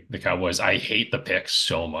gonna take the Cowboys. I hate the pick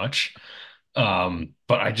so much.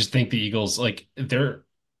 But I just think the Eagles, like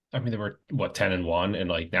I mean, they were what 10-1, and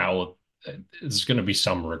like now there's going to be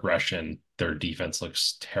some regression. Their defense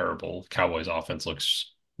looks terrible. Cowboys offense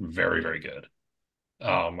looks very, very good.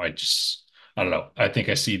 I don't know. I think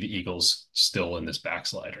I see the Eagles still in this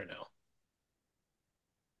backslide right now.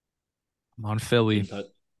 I'm on Philly.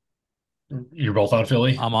 You're both on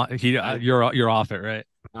Philly? I'm on he I you're off it, right?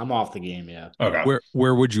 I'm off the game. Yeah, Okay.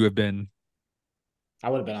 Where would you have been? I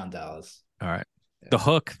would have been on Dallas. All right. Yeah. The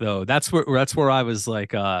hook though, that's where I was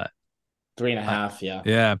like 3.5. Yeah.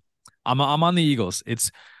 yeah. I'm on the Eagles.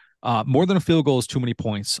 It's more than a field goal is too many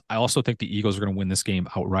points. I also think the Eagles are going to win this game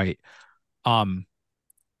outright. Um,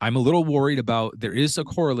 I'm a little worried about there is a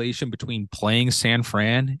correlation between playing San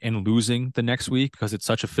Fran and losing the next week because it's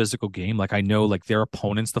such a physical game. Like I know like their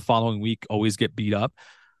opponents the following week always get beat up.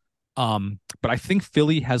 But I think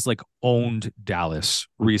Philly has like owned Dallas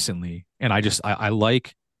recently. And I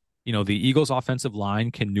like, the Eagles offensive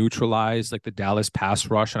line can neutralize like the Dallas pass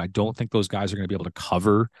rush. And I don't think those guys are going to be able to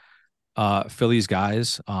cover Philly's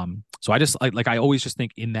guys. So I always just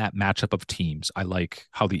think in that matchup of teams, I like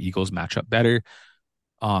how the Eagles match up better.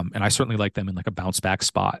 And I certainly like them in like a bounce back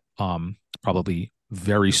spot. Probably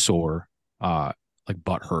very sore, like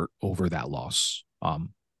butt hurt over that loss.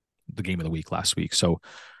 The game of the week last week. So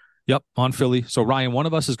yep, on Philly. So Ryan, one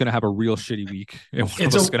of us is going to have a real shitty week, and one of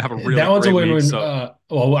It's us is a going to have a really that one's a great week. win-win. So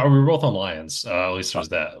Well, we were both on Lions. At least uh, there's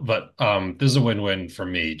that. But this is a win-win for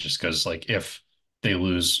me just because like if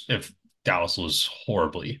Dallas loses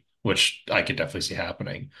horribly, which I could definitely see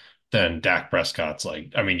happening, then Dak Prescott's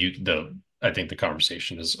like, I mean, I think the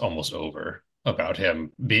conversation is almost over about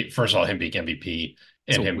first of all, him being MVP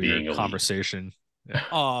it's and a him being weird elite. conversation. Yeah.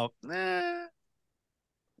 Oh,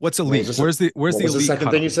 what's What was elite? this? Where's What the was the elite second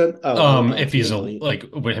thing cutoff? you said? Oh, If he's being elite. like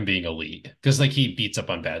with him being elite, because like he beats up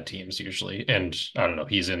on bad teams usually, and I don't know,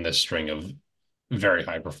 he's in this string of very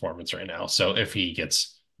high performance right now. So if he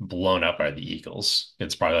gets blown up by the Eagles,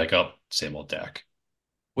 it's probably like, oh, same old Dak.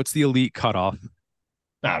 What's the elite cutoff?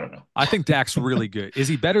 I don't know. I think Dak's really good. Is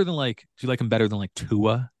he better than like? Do you like him better than like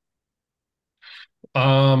Tua?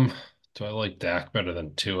 Um, do I like Dak better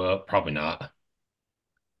than Tua? Probably not.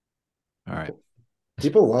 All right,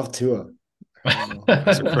 People love Tua. I don't know.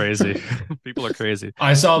 guys are crazy. People are crazy.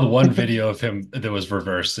 I saw the one video of him that was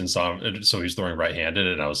reversed and saw him, so he's throwing right-handed,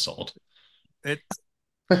 and I was sold. It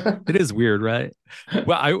It is weird, right?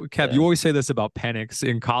 Well, Kev, you Yeah. always say this about Penix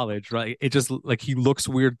in college, right? It just like he looks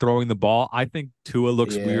weird throwing the ball. I think Tua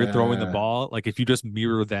looks weird throwing the Yeah. ball. Like if you just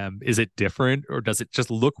mirror them, is it different or does it just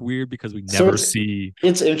look weird because we So never see?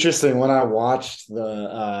 it's interesting when I watched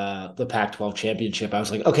the Pac-12 championship, I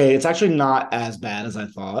was like, okay, it's actually not as bad as I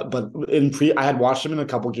thought. But I had watched him in a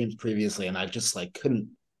couple games previously, and I just like couldn't.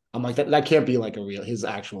 I'm like that can't be like a real his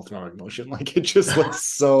actual throwing motion. Like it just looks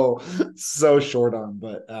so short on.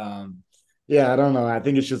 But yeah, I don't know. I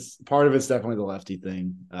think it's just part of it's definitely the lefty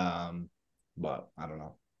thing. But I don't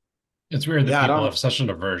know. It's weird that Yeah, I people have don't. such an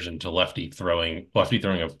aversion to lefty throwing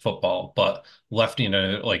a football, but lefty in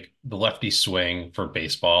a like the lefty swing for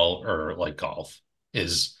baseball or like golf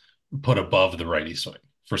is put above the righty swing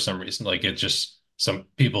for some reason. Like it just some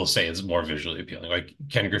people say it's more visually appealing. Like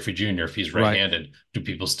Ken Griffey Jr., if he's Right. right-handed, do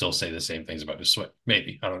people still say the same things about his swing?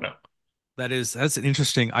 Maybe. I don't know. That's an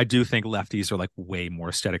interesting. I do think lefties are like way more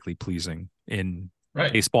aesthetically pleasing in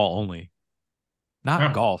Right. baseball only, not Huh.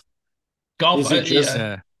 golf. Golf, Is it yeah. just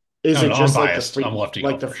Uh, I is don't it know. I'm just like biased. I'm a lefty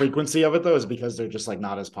like the golfer. frequency of it though? Is it because they're just like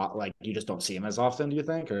not as like you just don't see them as often? Do you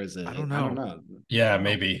think, or is I don't it? I don't know. know. I Yeah, don't know.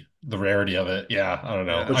 maybe the rarity of it. Yeah, I don't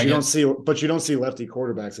know. Yeah. But I you don't get see lefty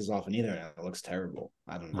quarterbacks as often either. It looks terrible.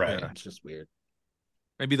 I don't know. right. Yeah. It's just weird.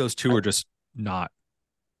 Maybe those two I, are just not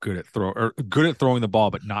good at throwing the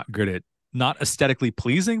ball, but not aesthetically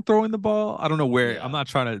pleasing throwing the ball. I don't know where. I'm yeah. not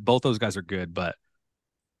trying to. Both those guys are good, but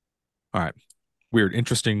all right. Weird,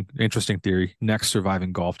 interesting theory. Next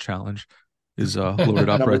surviving golf challenge is loaded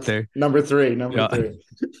up right there. Number three. Number Yeah. three.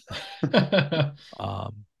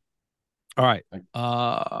 Um. All right.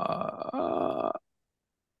 Uh.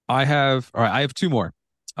 I have. All right. I have two more.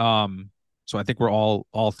 So I think we're all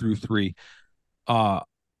through three. Uh.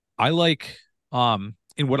 I like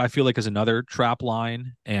in what I feel like is another trap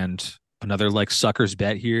line and another like sucker's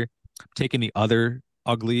bet here. Taking the other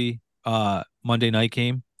ugly Monday night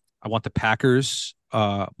game. I want the Packers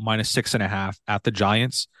minus 6.5 at the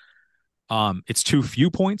Giants. It's too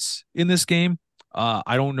few points in this game.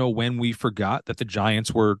 I don't know when we forgot that the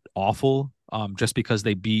Giants were awful just because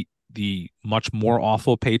they beat the much more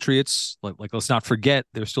awful Patriots. Like let's not forget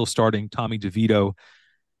they're still starting Tommy DeVito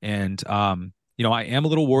and I am a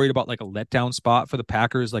little worried about like a letdown spot for the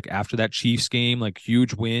Packers, like after that Chiefs game, like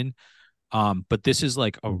huge win. But this is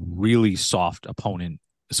like a really soft opponent.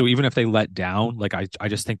 So even if they let down, like I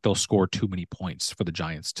just think they'll score too many points for the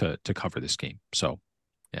Giants to cover this game. So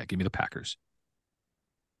yeah, give me the Packers.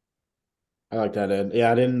 I like that, Ed.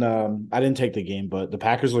 Yeah, I didn't take the game, but the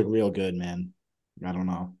Packers look real good, man. I don't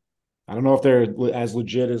know. I don't know if they're as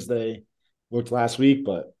legit as they looked last week,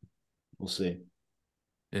 but we'll see.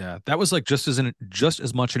 Yeah, that was like just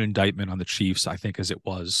as much an indictment on the Chiefs, I think, as it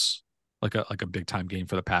was like a big time game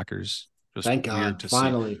for the Packers. Just Thank weird God. to see.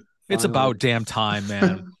 Finally. It's Finally. about damn time,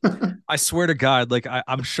 man. I swear to God, like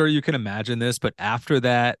I'm sure you can imagine this, but after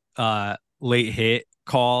that late hit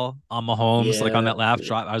call on Mahomes, like on Yeah. that last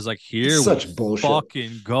drive, I was like, It's here we such bullshit.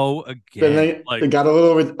 fucking go Then again. they Like, got a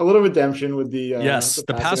little redemption with yes, the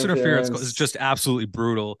the pass pass interference is interference, just absolutely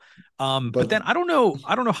brutal. But but then I don't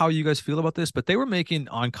know how you guys feel about this, but they were making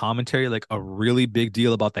on commentary like a really big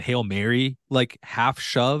deal about the Hail Mary, like half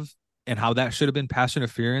shove and how that should have been pass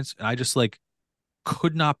interference. And I just like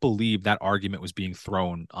could not believe that argument was being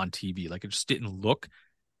thrown on TV. Like it just didn't look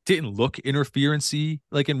interferency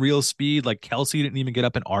like in real speed. Like Kelsey didn't even get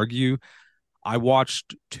up and argue. I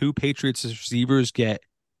watched two Patriots receivers get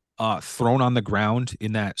thrown on the ground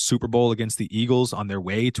in that Super Bowl against the Eagles on their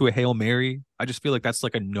way to a Hail Mary. I just feel like that's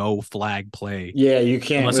like a no flag play yeah, you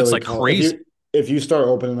can't unless it's really like call crazy. if you start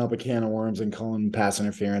opening up a can of worms and calling pass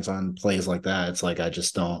interference on plays like that. It's like I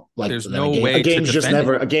just don't like There's then no way to defend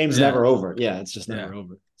it. a game's Yeah. never over. Yeah, it's just Yeah. never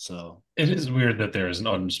over. So It is weird that there is an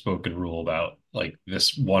unspoken rule about like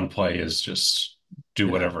this one play is just do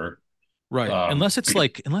yeah, whatever. Right. Um, Unless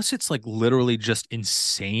it's like literally just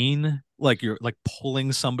insane, like you're like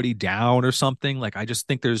pulling somebody down or something. Like I just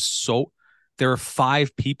think there are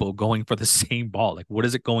five people going for the same ball. Like what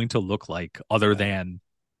is it going to look like other yeah. than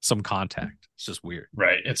some contact? It's just weird.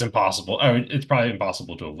 right. It's impossible. I mean, it's probably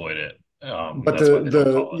impossible to avoid it. But That's why they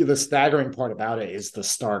don't call it. the staggering part about it is the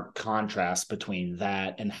stark contrast between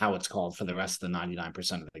that and how it's called for the rest of the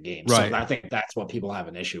 99% of the game. So Right. I think that's what people have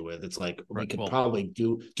an issue with. It's like we Right. could Well, probably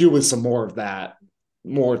do with some more of that,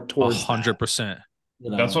 more a towards hundred that. percent.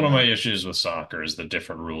 You That's know, one of my like issues with soccer is the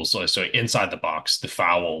different rules. So inside the box, the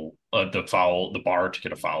bar to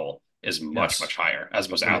get a foul is much, Yes. much higher as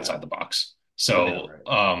opposed to yeah, outside the box. right, So,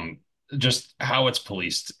 right. just how it's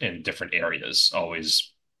policed in different areas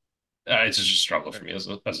always, it's just a struggle for me as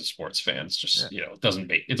a sports fan. It's Yeah.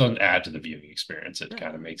 just, it doesn't add to the viewing experience. It Yeah.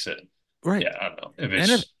 kind of makes it. right. Yeah, I don't know if And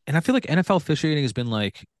if, it's and I feel like NFL officiating has been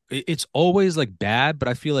like it's always like bad, but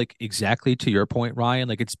I feel like exactly to your point, Ryan,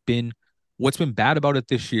 like it's been what's been bad about it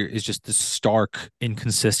this year is just the stark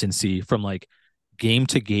inconsistency from like game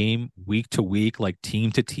to game, week to week, like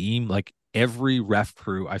team to team. Like every ref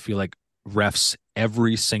crew, I feel like refs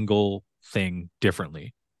every single thing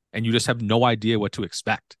differently. And you just have no idea what to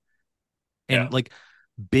expect. yeah. And like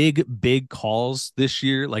big calls this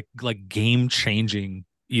year, like game changing,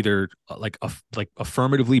 either like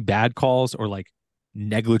affirmatively bad calls or like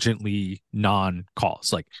negligently non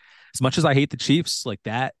calls. Like as much as I hate the Chiefs, like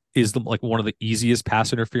that is the like one of the easiest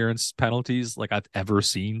pass interference penalties like I've ever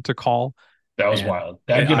seen to call. That was And wild.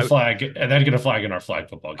 That'd get a I flag, and that'd get a flag in our flag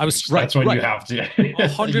football I was games. right, That's when you right. have to, A you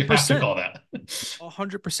hundred have to percent. call that.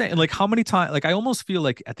 100%. And like how many times like I almost feel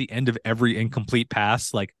like at the end of every incomplete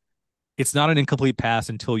pass, like it's not an incomplete pass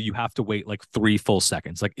until you have to wait like 3 full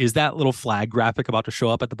seconds. Like, is that little flag graphic about to show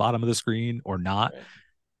up at the bottom of the screen or not? Right.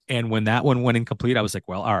 And when that one went incomplete, I was like,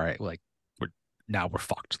 well, all right, like we're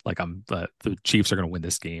fucked. Like the Chiefs are gonna win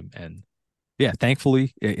this game. And yeah,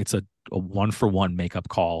 thankfully it's a 1-for-1 makeup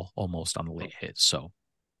call almost on the late hit. So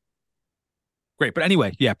great. But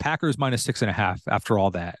anyway, yeah, Packers -6.5 after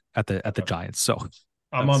all that at the Giants. So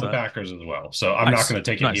I'm on that's the Packers as well, so I'm not nice. going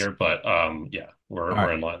to take it Nice. here, but yeah, All we're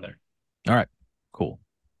right. in line there. All right. Cool.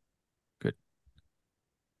 Good.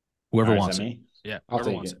 All Whoever right, is that wants it. me? Yeah, I'll whoever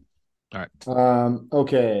take wants it. it. All right.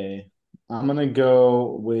 Okay. I'm gonna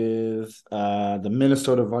go with the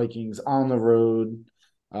Minnesota Vikings on the road,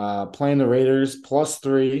 playing the Raiders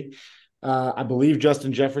 +3. I believe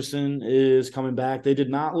Justin Jefferson is coming back. They did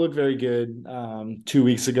not look very good 2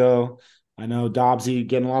 weeks ago. I know Dobbsy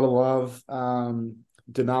getting a lot of love.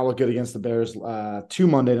 Did not look good against the Bears 2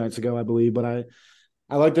 Monday nights ago, I believe, but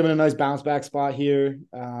I like them in a nice bounce back spot here.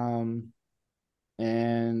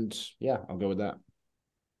 And yeah, I'll go with that.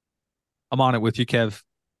 I'm on it with you, Kev.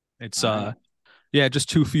 It's All right. yeah, just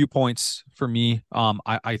too few points for me.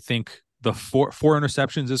 I think the four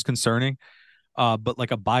interceptions is concerning. But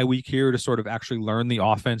like a bye week here to sort of actually learn the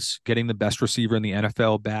offense, getting the best receiver in the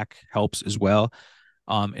NFL back helps as well.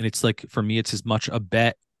 And it's like for me, it's as much a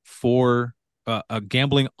bet for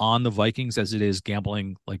gambling on the Vikings as it is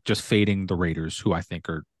gambling like just fading the Raiders, who I think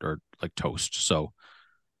are like toast. So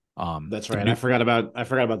That's the right. new I forgot about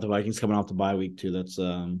the Vikings coming off the bye week too. That's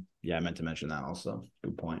yeah, I meant to mention that also.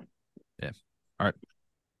 Good point. yeah, all right,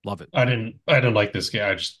 love it. I didn't like this game.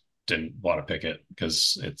 I just didn't want to pick it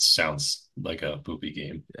because it sounds like a poopy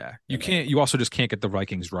game. Yeah, you And can't. You also just can't get the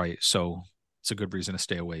Vikings right, so it's a good reason to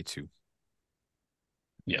stay away too.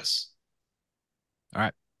 yes. All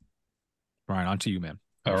right, Brian, on to you, man.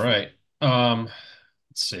 All Oof. right. Let's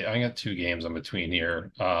see. I got two games in between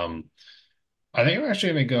here. I think I'm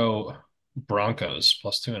actually going to go Broncos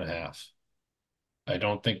 +2.5. I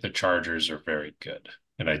don't think the Chargers are very good,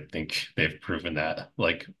 and I think they've proven that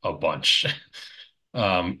like a bunch.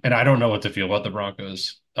 And I don't know what to feel about the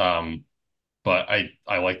Broncos. But I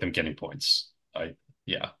like them getting points.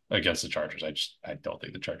 Yeah, against the Chargers. I don't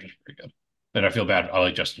think the Chargers are very good. And I feel bad. I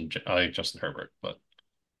like Justin Herbert, but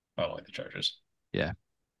I don't like the Chargers. Yeah,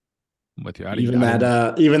 I'm with you. Even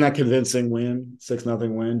that convincing win,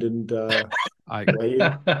 6-0 win, didn't I sway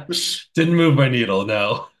you. Didn't move my needle,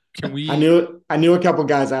 no. can I we? knew I knew a couple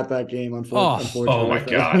guys at that game, Oh, Oh unfortunately, my for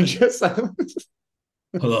them.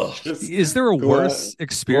 God. Ugh. Just is there a glut- worse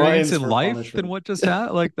experience gluttons in for life than punishment. what just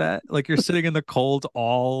happened? Like that? Like you're sitting in the cold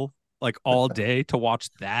all day to watch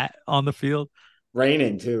that on the field?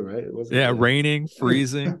 Raining too, right? It wasn't Yeah, raining,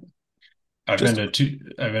 freezing. Just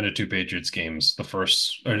I've been to two Patriots games. The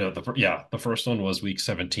first or no, the first one was week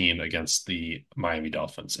 17 against the Miami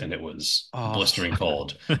Dolphins, and it was oh, blistering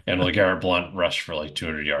cold. And LeGarrette Blunt rushed for like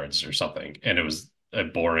 200 yards or something, and it was a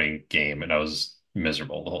boring game, and I was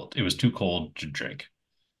miserable. It was too cold to drink.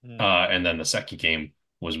 And then the second game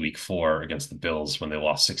was week 4 against the Bills when they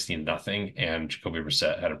lost 16-0, and Jacoby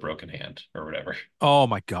Brissett had a broken hand or whatever. oh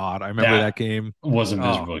my God, I remember that That game. was a Oh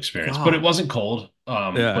miserable experience, but it God, wasn't cold.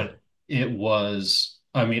 yeah. But it was,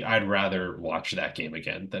 I mean, I'd rather watch that game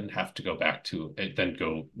again than have to go back to it, than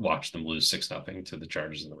go watch them lose 6-0 to the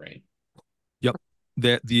Chargers in the rain. Yep.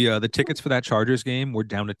 The tickets for that Chargers game were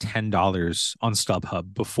down to $10 on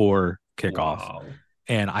StubHub before kickoff. Wow.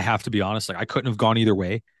 And I have to be honest, like I couldn't have gone either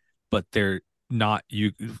way, but they're not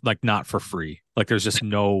you like not for free. Like there's just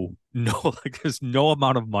no like there's no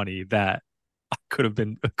amount of money that I could have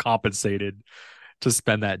been compensated to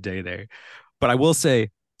spend that day there. But I will say,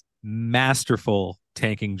 masterful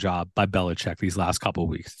tanking job by Belichick these last couple of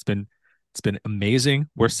weeks. It's been amazing.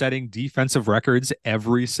 We're setting defensive records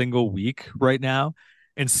every single week right now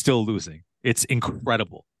and still losing. It's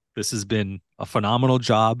incredible. This has been a phenomenal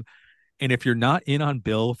job. And if you're not in on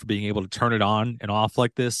Bill for being able to turn it on and off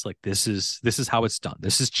like this is how it's done.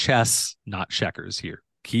 This is chess, not checkers here.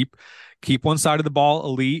 Keep one side of the ball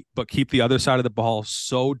elite, but keep the other side of the ball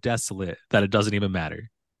so desolate that it doesn't even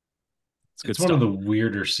matter. It's good It's one of stuff. the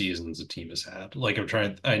weirder seasons the team has had. Like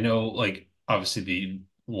I know like obviously the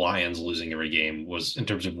Lions losing every game was in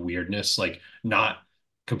terms of weirdness, like not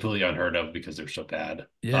completely unheard of because they're so bad.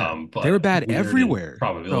 Yeah. They were But bad weird in everywhere,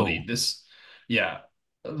 probability. bro. Yeah,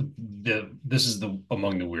 this is the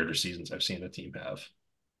among the weirder seasons I've seen the team have.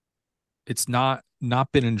 It's not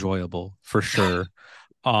been enjoyable for sure.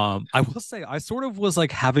 I will say I sort of was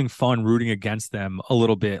like having fun rooting against them a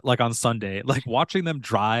little bit, like on Sunday, like watching them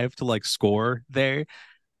drive to like score there.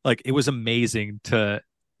 Like it was amazing to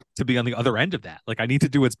be on the other end of that. Like I need to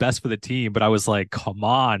do what's best for the team, but I was like, come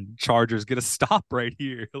on, Chargers, get a stop right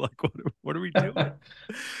here. Like what are we doing?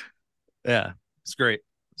 Yeah, it's great.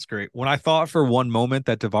 It's great. When I thought for one moment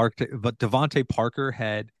that Devontae Parker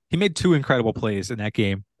he made two incredible plays in that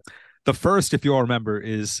game. The first, if you all remember,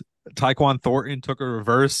 is Tyquan Thornton took a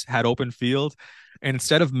reverse, had open field, and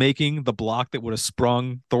instead of making the block that would have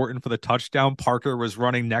sprung Thornton for the touchdown, Parker was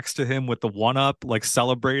running next to him with the one up, like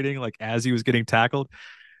celebrating, like as he was getting tackled.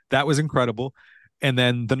 That was incredible. And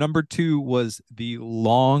then the number two was the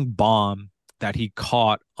long bomb that he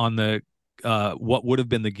caught on the what would have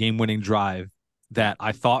been the game winning drive that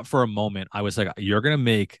I thought for a moment, I was like, you're gonna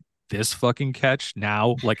make this fucking catch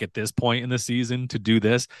now, like at this point in the season to do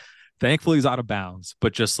this. Thankfully he's out of bounds,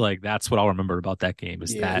 but just like that's what I'll remember about that game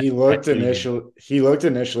is Yeah, that hitting him. he looked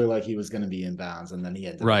initially like he was going to be in bounds, and then he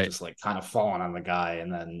ended up Right. just like kind of falling on the guy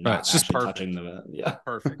and then Right. not It's just actually touching perfect. the yeah.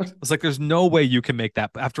 Perfect. It's like there's no way you can make that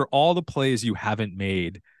after all the plays you haven't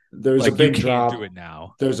made. There's a Like you big can't do it drop.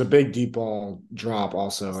 now. There's a big deep ball drop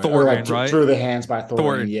also, or like Thornton, right? through the hands by Thornton.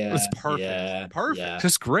 Thornton was Yeah, perfect. yeah, Perfect. yeah,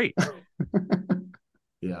 Just great.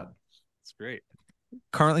 yeah. It's great.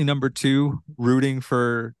 Currently number two, rooting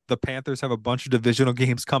for the Panthers have a bunch of divisional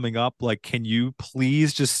games coming up. Like, can you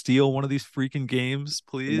please just steal one of these freaking games,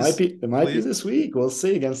 please? It might be Please. this week. We'll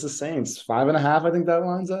see against the Saints. 5.5, I think that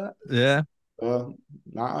line's at. Yeah.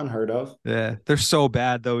 Not unheard of. Yeah. They're so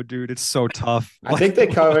bad though, dude. It's so tough. I Like think they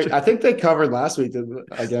covered. watching I think they covered last week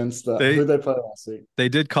against they who they play last week. they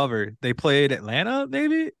did cover. They played Atlanta,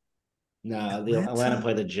 maybe? No, the Atlanta Atlanta?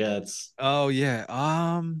 played the Jets. Oh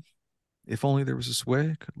yeah. If only there was this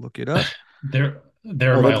way, I could look it up. They're Oh,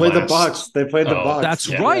 they my played the last. Bucks. They played the Oh Bucks. That's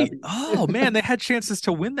yeah, Yeah, right. Oh man, they had chances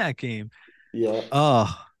to win that game. yeah.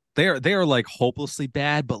 Oh, they are like hopelessly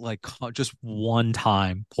bad, but like just one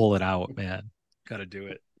time pull it out, man. Got to do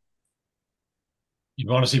it. you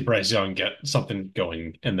want to see Bryce Young get something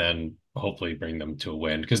going and then hopefully bring them to a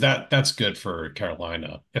win because that's good for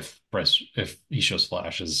Carolina if he shows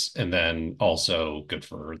flashes and then also good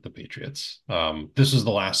for the Patriots. This was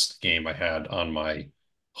the last game I had on my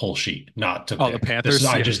whole sheet not to Oh, the pick. This is Panthers.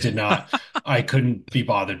 I Yeah, just did not. I couldn't be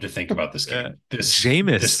bothered to think about this yeah. game. This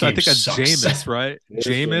Jameis. I game think that's sucks. Jameis, right? It is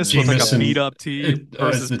Jameis with Jameis. like a Yeah. beat Jameson, up team it's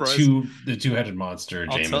versus the Bryce. two-headed monster,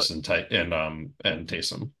 I'll tell. Jameis and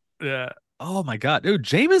Taysom. Yeah. Oh my God, dude.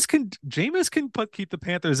 Jameis can keep the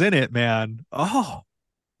Panthers in it, man. Oh,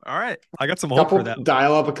 all right. I got some hope for Couple that.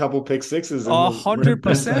 dial up a couple pick sixes and A we're hundred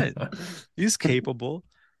percent. He's capable.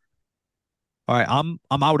 All right, I'm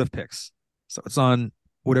out of picks. So it's on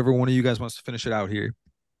whatever one of you guys wants to finish it out here.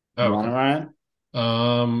 You Oh, want it, okay.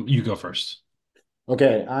 Ryan? You go first.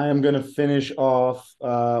 Okay, I am going to finish off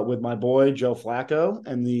with my boy Joe Flacco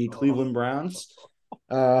and the Oh. Cleveland Browns.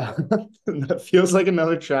 That feels like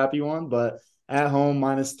another trappy one, but at home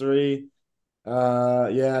 -3.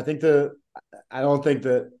 Yeah, I don't think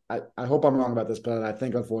that I hope I'm wrong about this, but I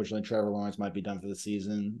think unfortunately Trevor Lawrence might be done for the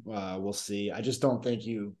season. We'll see. I just don't think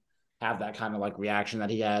you have that kind of like reaction that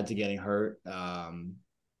he had to getting hurt.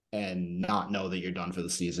 And not know that you're done for the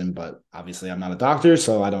season. But obviously, I'm not a doctor,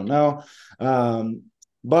 so I don't know.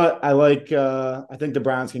 But I think the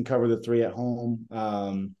Browns can cover the 3 at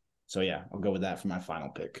home. So yeah, I'll go with that for my final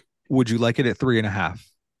pick. Would you like it at 3.5?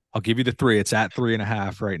 I'll give you the three. It's at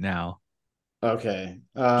 3.5 right now. Okay.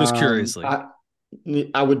 Just curiously.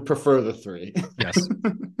 I would prefer the 3. Yes.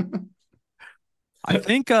 I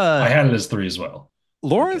think I had it as three as well.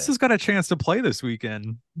 Lawrence Okay. has got a chance to play this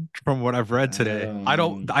weekend from what I've read today.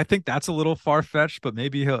 I think that's a little far fetched, but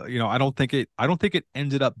maybe he'll, I don't think it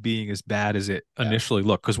ended up being as bad as it Yeah. initially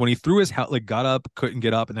looked. Cause when he threw his like got up, couldn't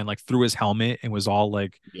get up and then like threw his helmet and was all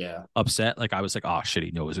like Yeah. upset. Like I was like, oh shit, he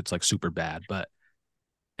knows it's like super bad. But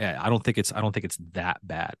yeah, I don't think it's that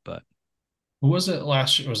bad, but Who was it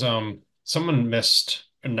last year? It was someone missed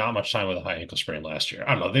not much time with a high ankle sprain last year.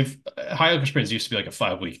 I don't know. They've high ankle sprains used to be like a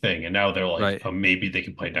 5-week thing, and now they're like, right, oh, maybe they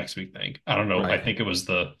can play next week thing. I don't know. I right. think it was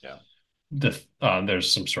the Yeah.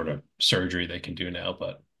 there's some sort of surgery they can do now,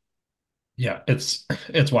 but yeah, it's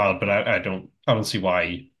wild. But I don't see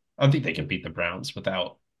why. I think they can beat the Browns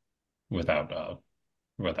without without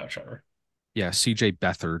Trevor. Yeah, CJ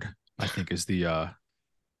Beathard, I think, is the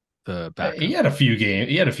He backup. had a few game.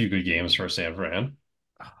 He had a few good games for San Fran.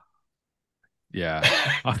 Yeah.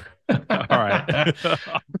 All right.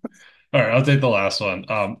 All right, I'll take the last one.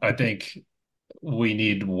 I think we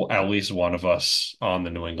need at least one of us on the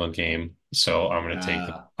New England game. So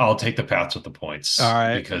Uh, I'll take the Pats with the All points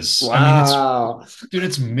right. because I mean wow. dude,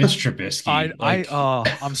 it's Mitch Trubisky. Like,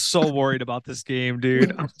 I'm so worried about this game,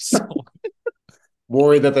 dude. I'm so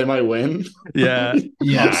Worried that they might win. yeah. I'm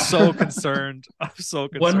yeah. so concerned. I'm so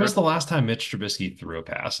When was concerned. the last time Mitch Trubisky threw a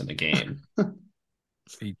pass in a game?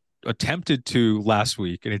 He attempted to last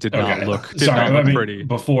week and it Okay, did sorry. not I look mean, pretty.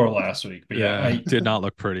 before last week, but yeah, Yeah, did not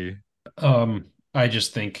look pretty. I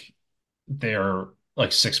just think they're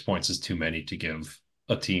like 6 points is too many to give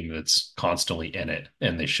a team that's constantly in it,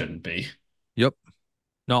 and they shouldn't be. Yep.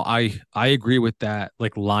 No, I agree with that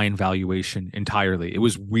like line valuation entirely. It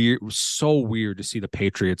was weird. It was so weird to see the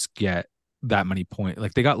Patriots get that many points.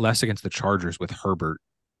 Like they got less against the Chargers with Herbert.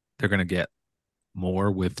 They're gonna get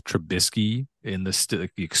more with Trubisky in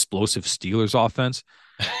like the explosive Steelers offense.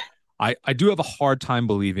 I do have a hard time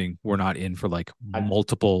believing we're not in for like I,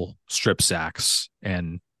 multiple strip sacks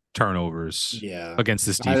and turnovers yeah. against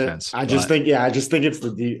this I defense. I just But think I just think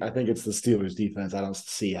I think it's the Steelers defense. I don't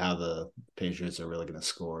see how the Patriots are really going to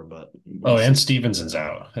score, but we'll Oh, and see. Stevenson's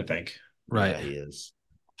out, I think. right. Yeah, he is.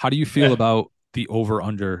 How do you feel Yeah, about the over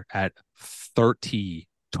under at 30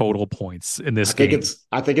 total points in this game?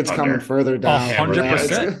 I think it's coming under. further A down. hundred Hammer, It's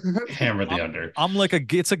percent. hammer the I'm under. I'm like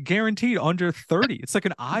it's a guaranteed under 30. It's like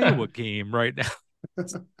an Iowa game right now.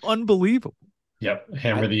 It's unbelievable. Yep, I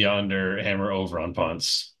hammer the under, hammer over on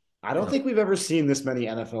punts. I don't think we've ever seen this many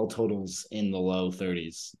NFL totals in the low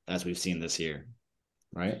 30s as we've seen this year,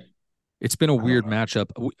 right? It's been a I don't weird know.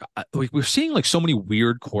 matchup. We're seeing like so many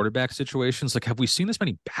weird quarterback situations. Like, have we seen this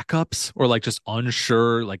many backups or like just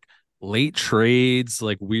unsure, like late trades,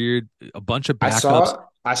 like weird, a bunch of backups?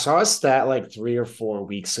 I saw a stat like 3 or 4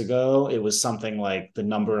 weeks ago. It was something like the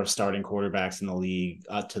number of starting quarterbacks in the league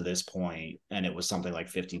up to this point, and it was something like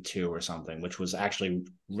 52 or something, which was actually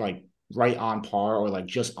like right on par or like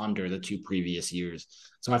just under the two previous years.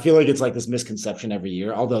 So I feel like it's like this misconception every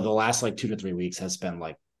year. Although the last like 2 to 3 weeks has been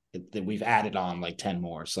like we've added on like 10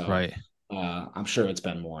 more. So Right. I'm sure it's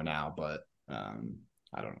been more now, but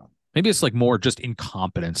I don't know. Maybe it's like more just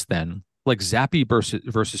incompetence then. Like Zappy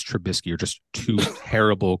versus Trubisky are just two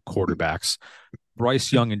terrible quarterbacks.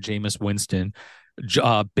 Bryce Young and Jameis Winston,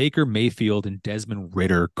 Baker Mayfield and Desmond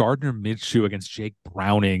Ritter, Gardner Minshew against Jake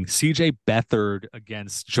Browning, CJ Beathard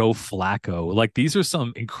against Joe Flacco. Like these are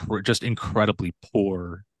some just incredibly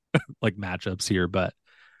poor like matchups here, but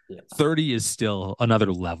Yeah. 30 is still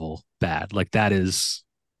another level bad. Like that's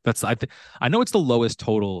I know it's the lowest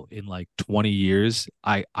total in like 20 years.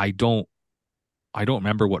 I don't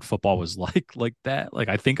remember what football was like that. Like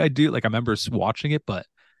I think I do. Like I remember watching it, but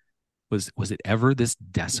was it ever this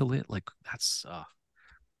desolate? Like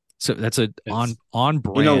so that's a It's on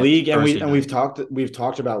in the brand league, and Thursday night. we've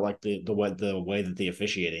talked about like the way that the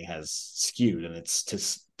officiating has skewed, and it's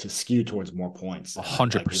to skew towards more points. A And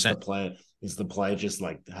hundred like percent. is the play just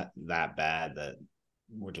like that bad that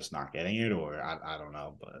we're just not getting it, or I don't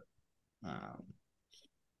know, but um,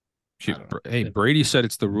 I don't know. Hey, Brady said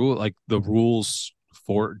it's the rule. Like the rules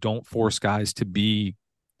for don't force guys to be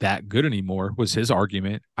that good anymore was his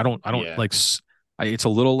argument. I don't Yeah, like. It's a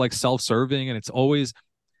little like self-serving, and it's always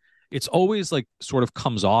like sort of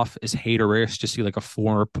comes off as haterish to see like a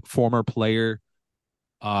former player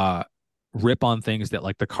uh rip on things that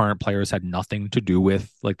like the current players had nothing to do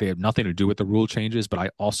with. Like they have nothing to do with the rule changes, but I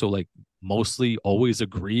also like mostly always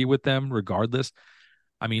agree with them regardless.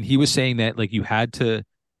 I mean, he was saying that like you had to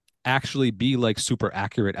actually be like super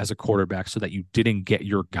accurate as a quarterback so that you didn't get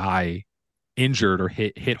your guy injured or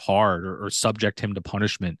hit hard or subject him to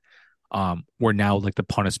punishment. Where now like the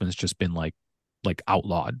punishment's just been like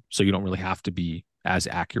outlawed, so you don't really have to be as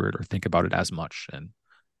accurate or think about it as much. And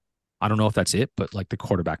I don't know if that's it, but like the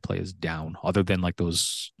quarterback play is down. Other than like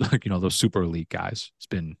those like those super elite guys, it's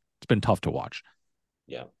been tough to watch.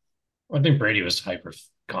 yeah, I think Brady was hyper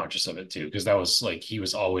conscious of it too, because that was like he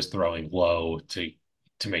was always throwing low to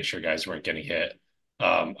make sure guys weren't getting hit.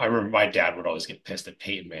 I remember my dad would always get pissed at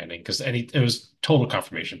Peyton Manning because it was total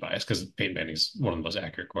confirmation bias because Peyton Manning's one of the most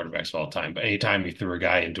accurate quarterbacks of all time. But anytime he threw a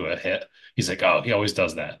guy into a hit, he's like, "Oh, he always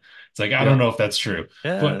does that." It's like I Yeah. don't know if that's true,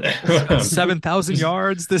 Yeah. but He's got 7,000 just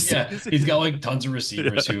yards this yeah, season. he's got like tons of Yeah.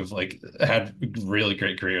 receivers who've like had really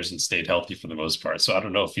great careers and stayed healthy for the most part. So I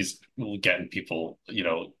don't know if he's getting people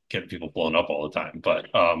blown up all the time, but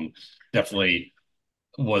definitely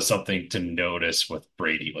was something to notice with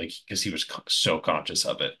Brady, like because he was so conscious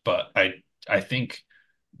of it. But I think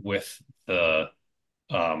with the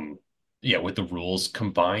um with the rules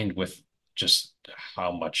combined with just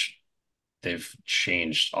how much they've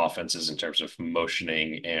changed offenses in terms of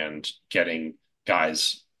motioning and getting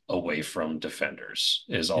guys away from defenders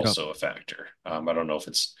is Yep. also a factor. I don't know if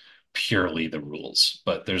it's purely the rules,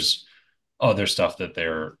 but there's other stuff that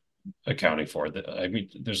they're accounting for. That I mean,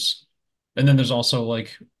 and then there's also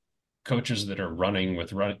like coaches that are running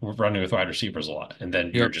with wide receivers a lot, and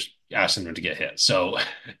then you're Yep. just asking them to get hit. So,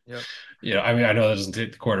 Yep. I mean, I know that doesn't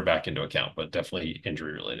take the quarterback into account, but definitely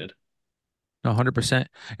injury related. 100%.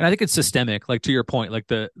 And I think it's systemic, like to your point, like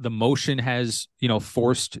the motion has,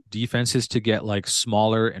 forced defenses to get like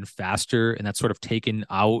smaller and faster, and that's sort of taken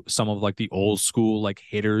out some of like the old school like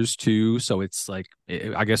hitters too. So it's like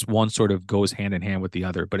I guess one sort of goes hand in hand with the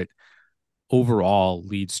other, but it overall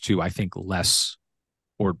leads to, I think, less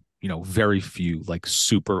or very few like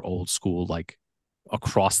super old school like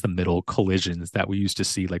across the middle collisions that we used to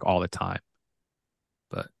see like all the time.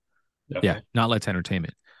 But yeah, Definitely. not let's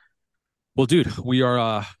entertainment. Well, dude, we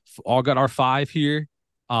are all got our five here.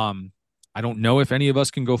 Um, I don't know if any of us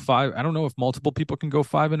can go five. I don't know if multiple people can go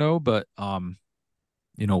 5-0, but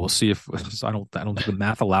we'll see if so I don't think the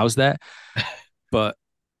math allows that. But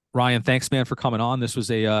Ryan, thanks man for coming on. This is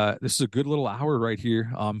a good little hour right here.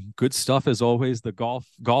 Good stuff as always. The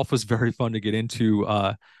golf was very fun to get into.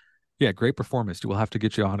 Yeah, great performance. We'll have to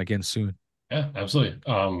get you on again soon. Yeah, absolutely.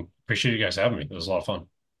 Appreciate you guys having me. It was a lot of fun.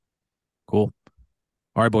 Cool.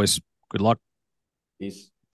 All right, boys. Good luck. Peace.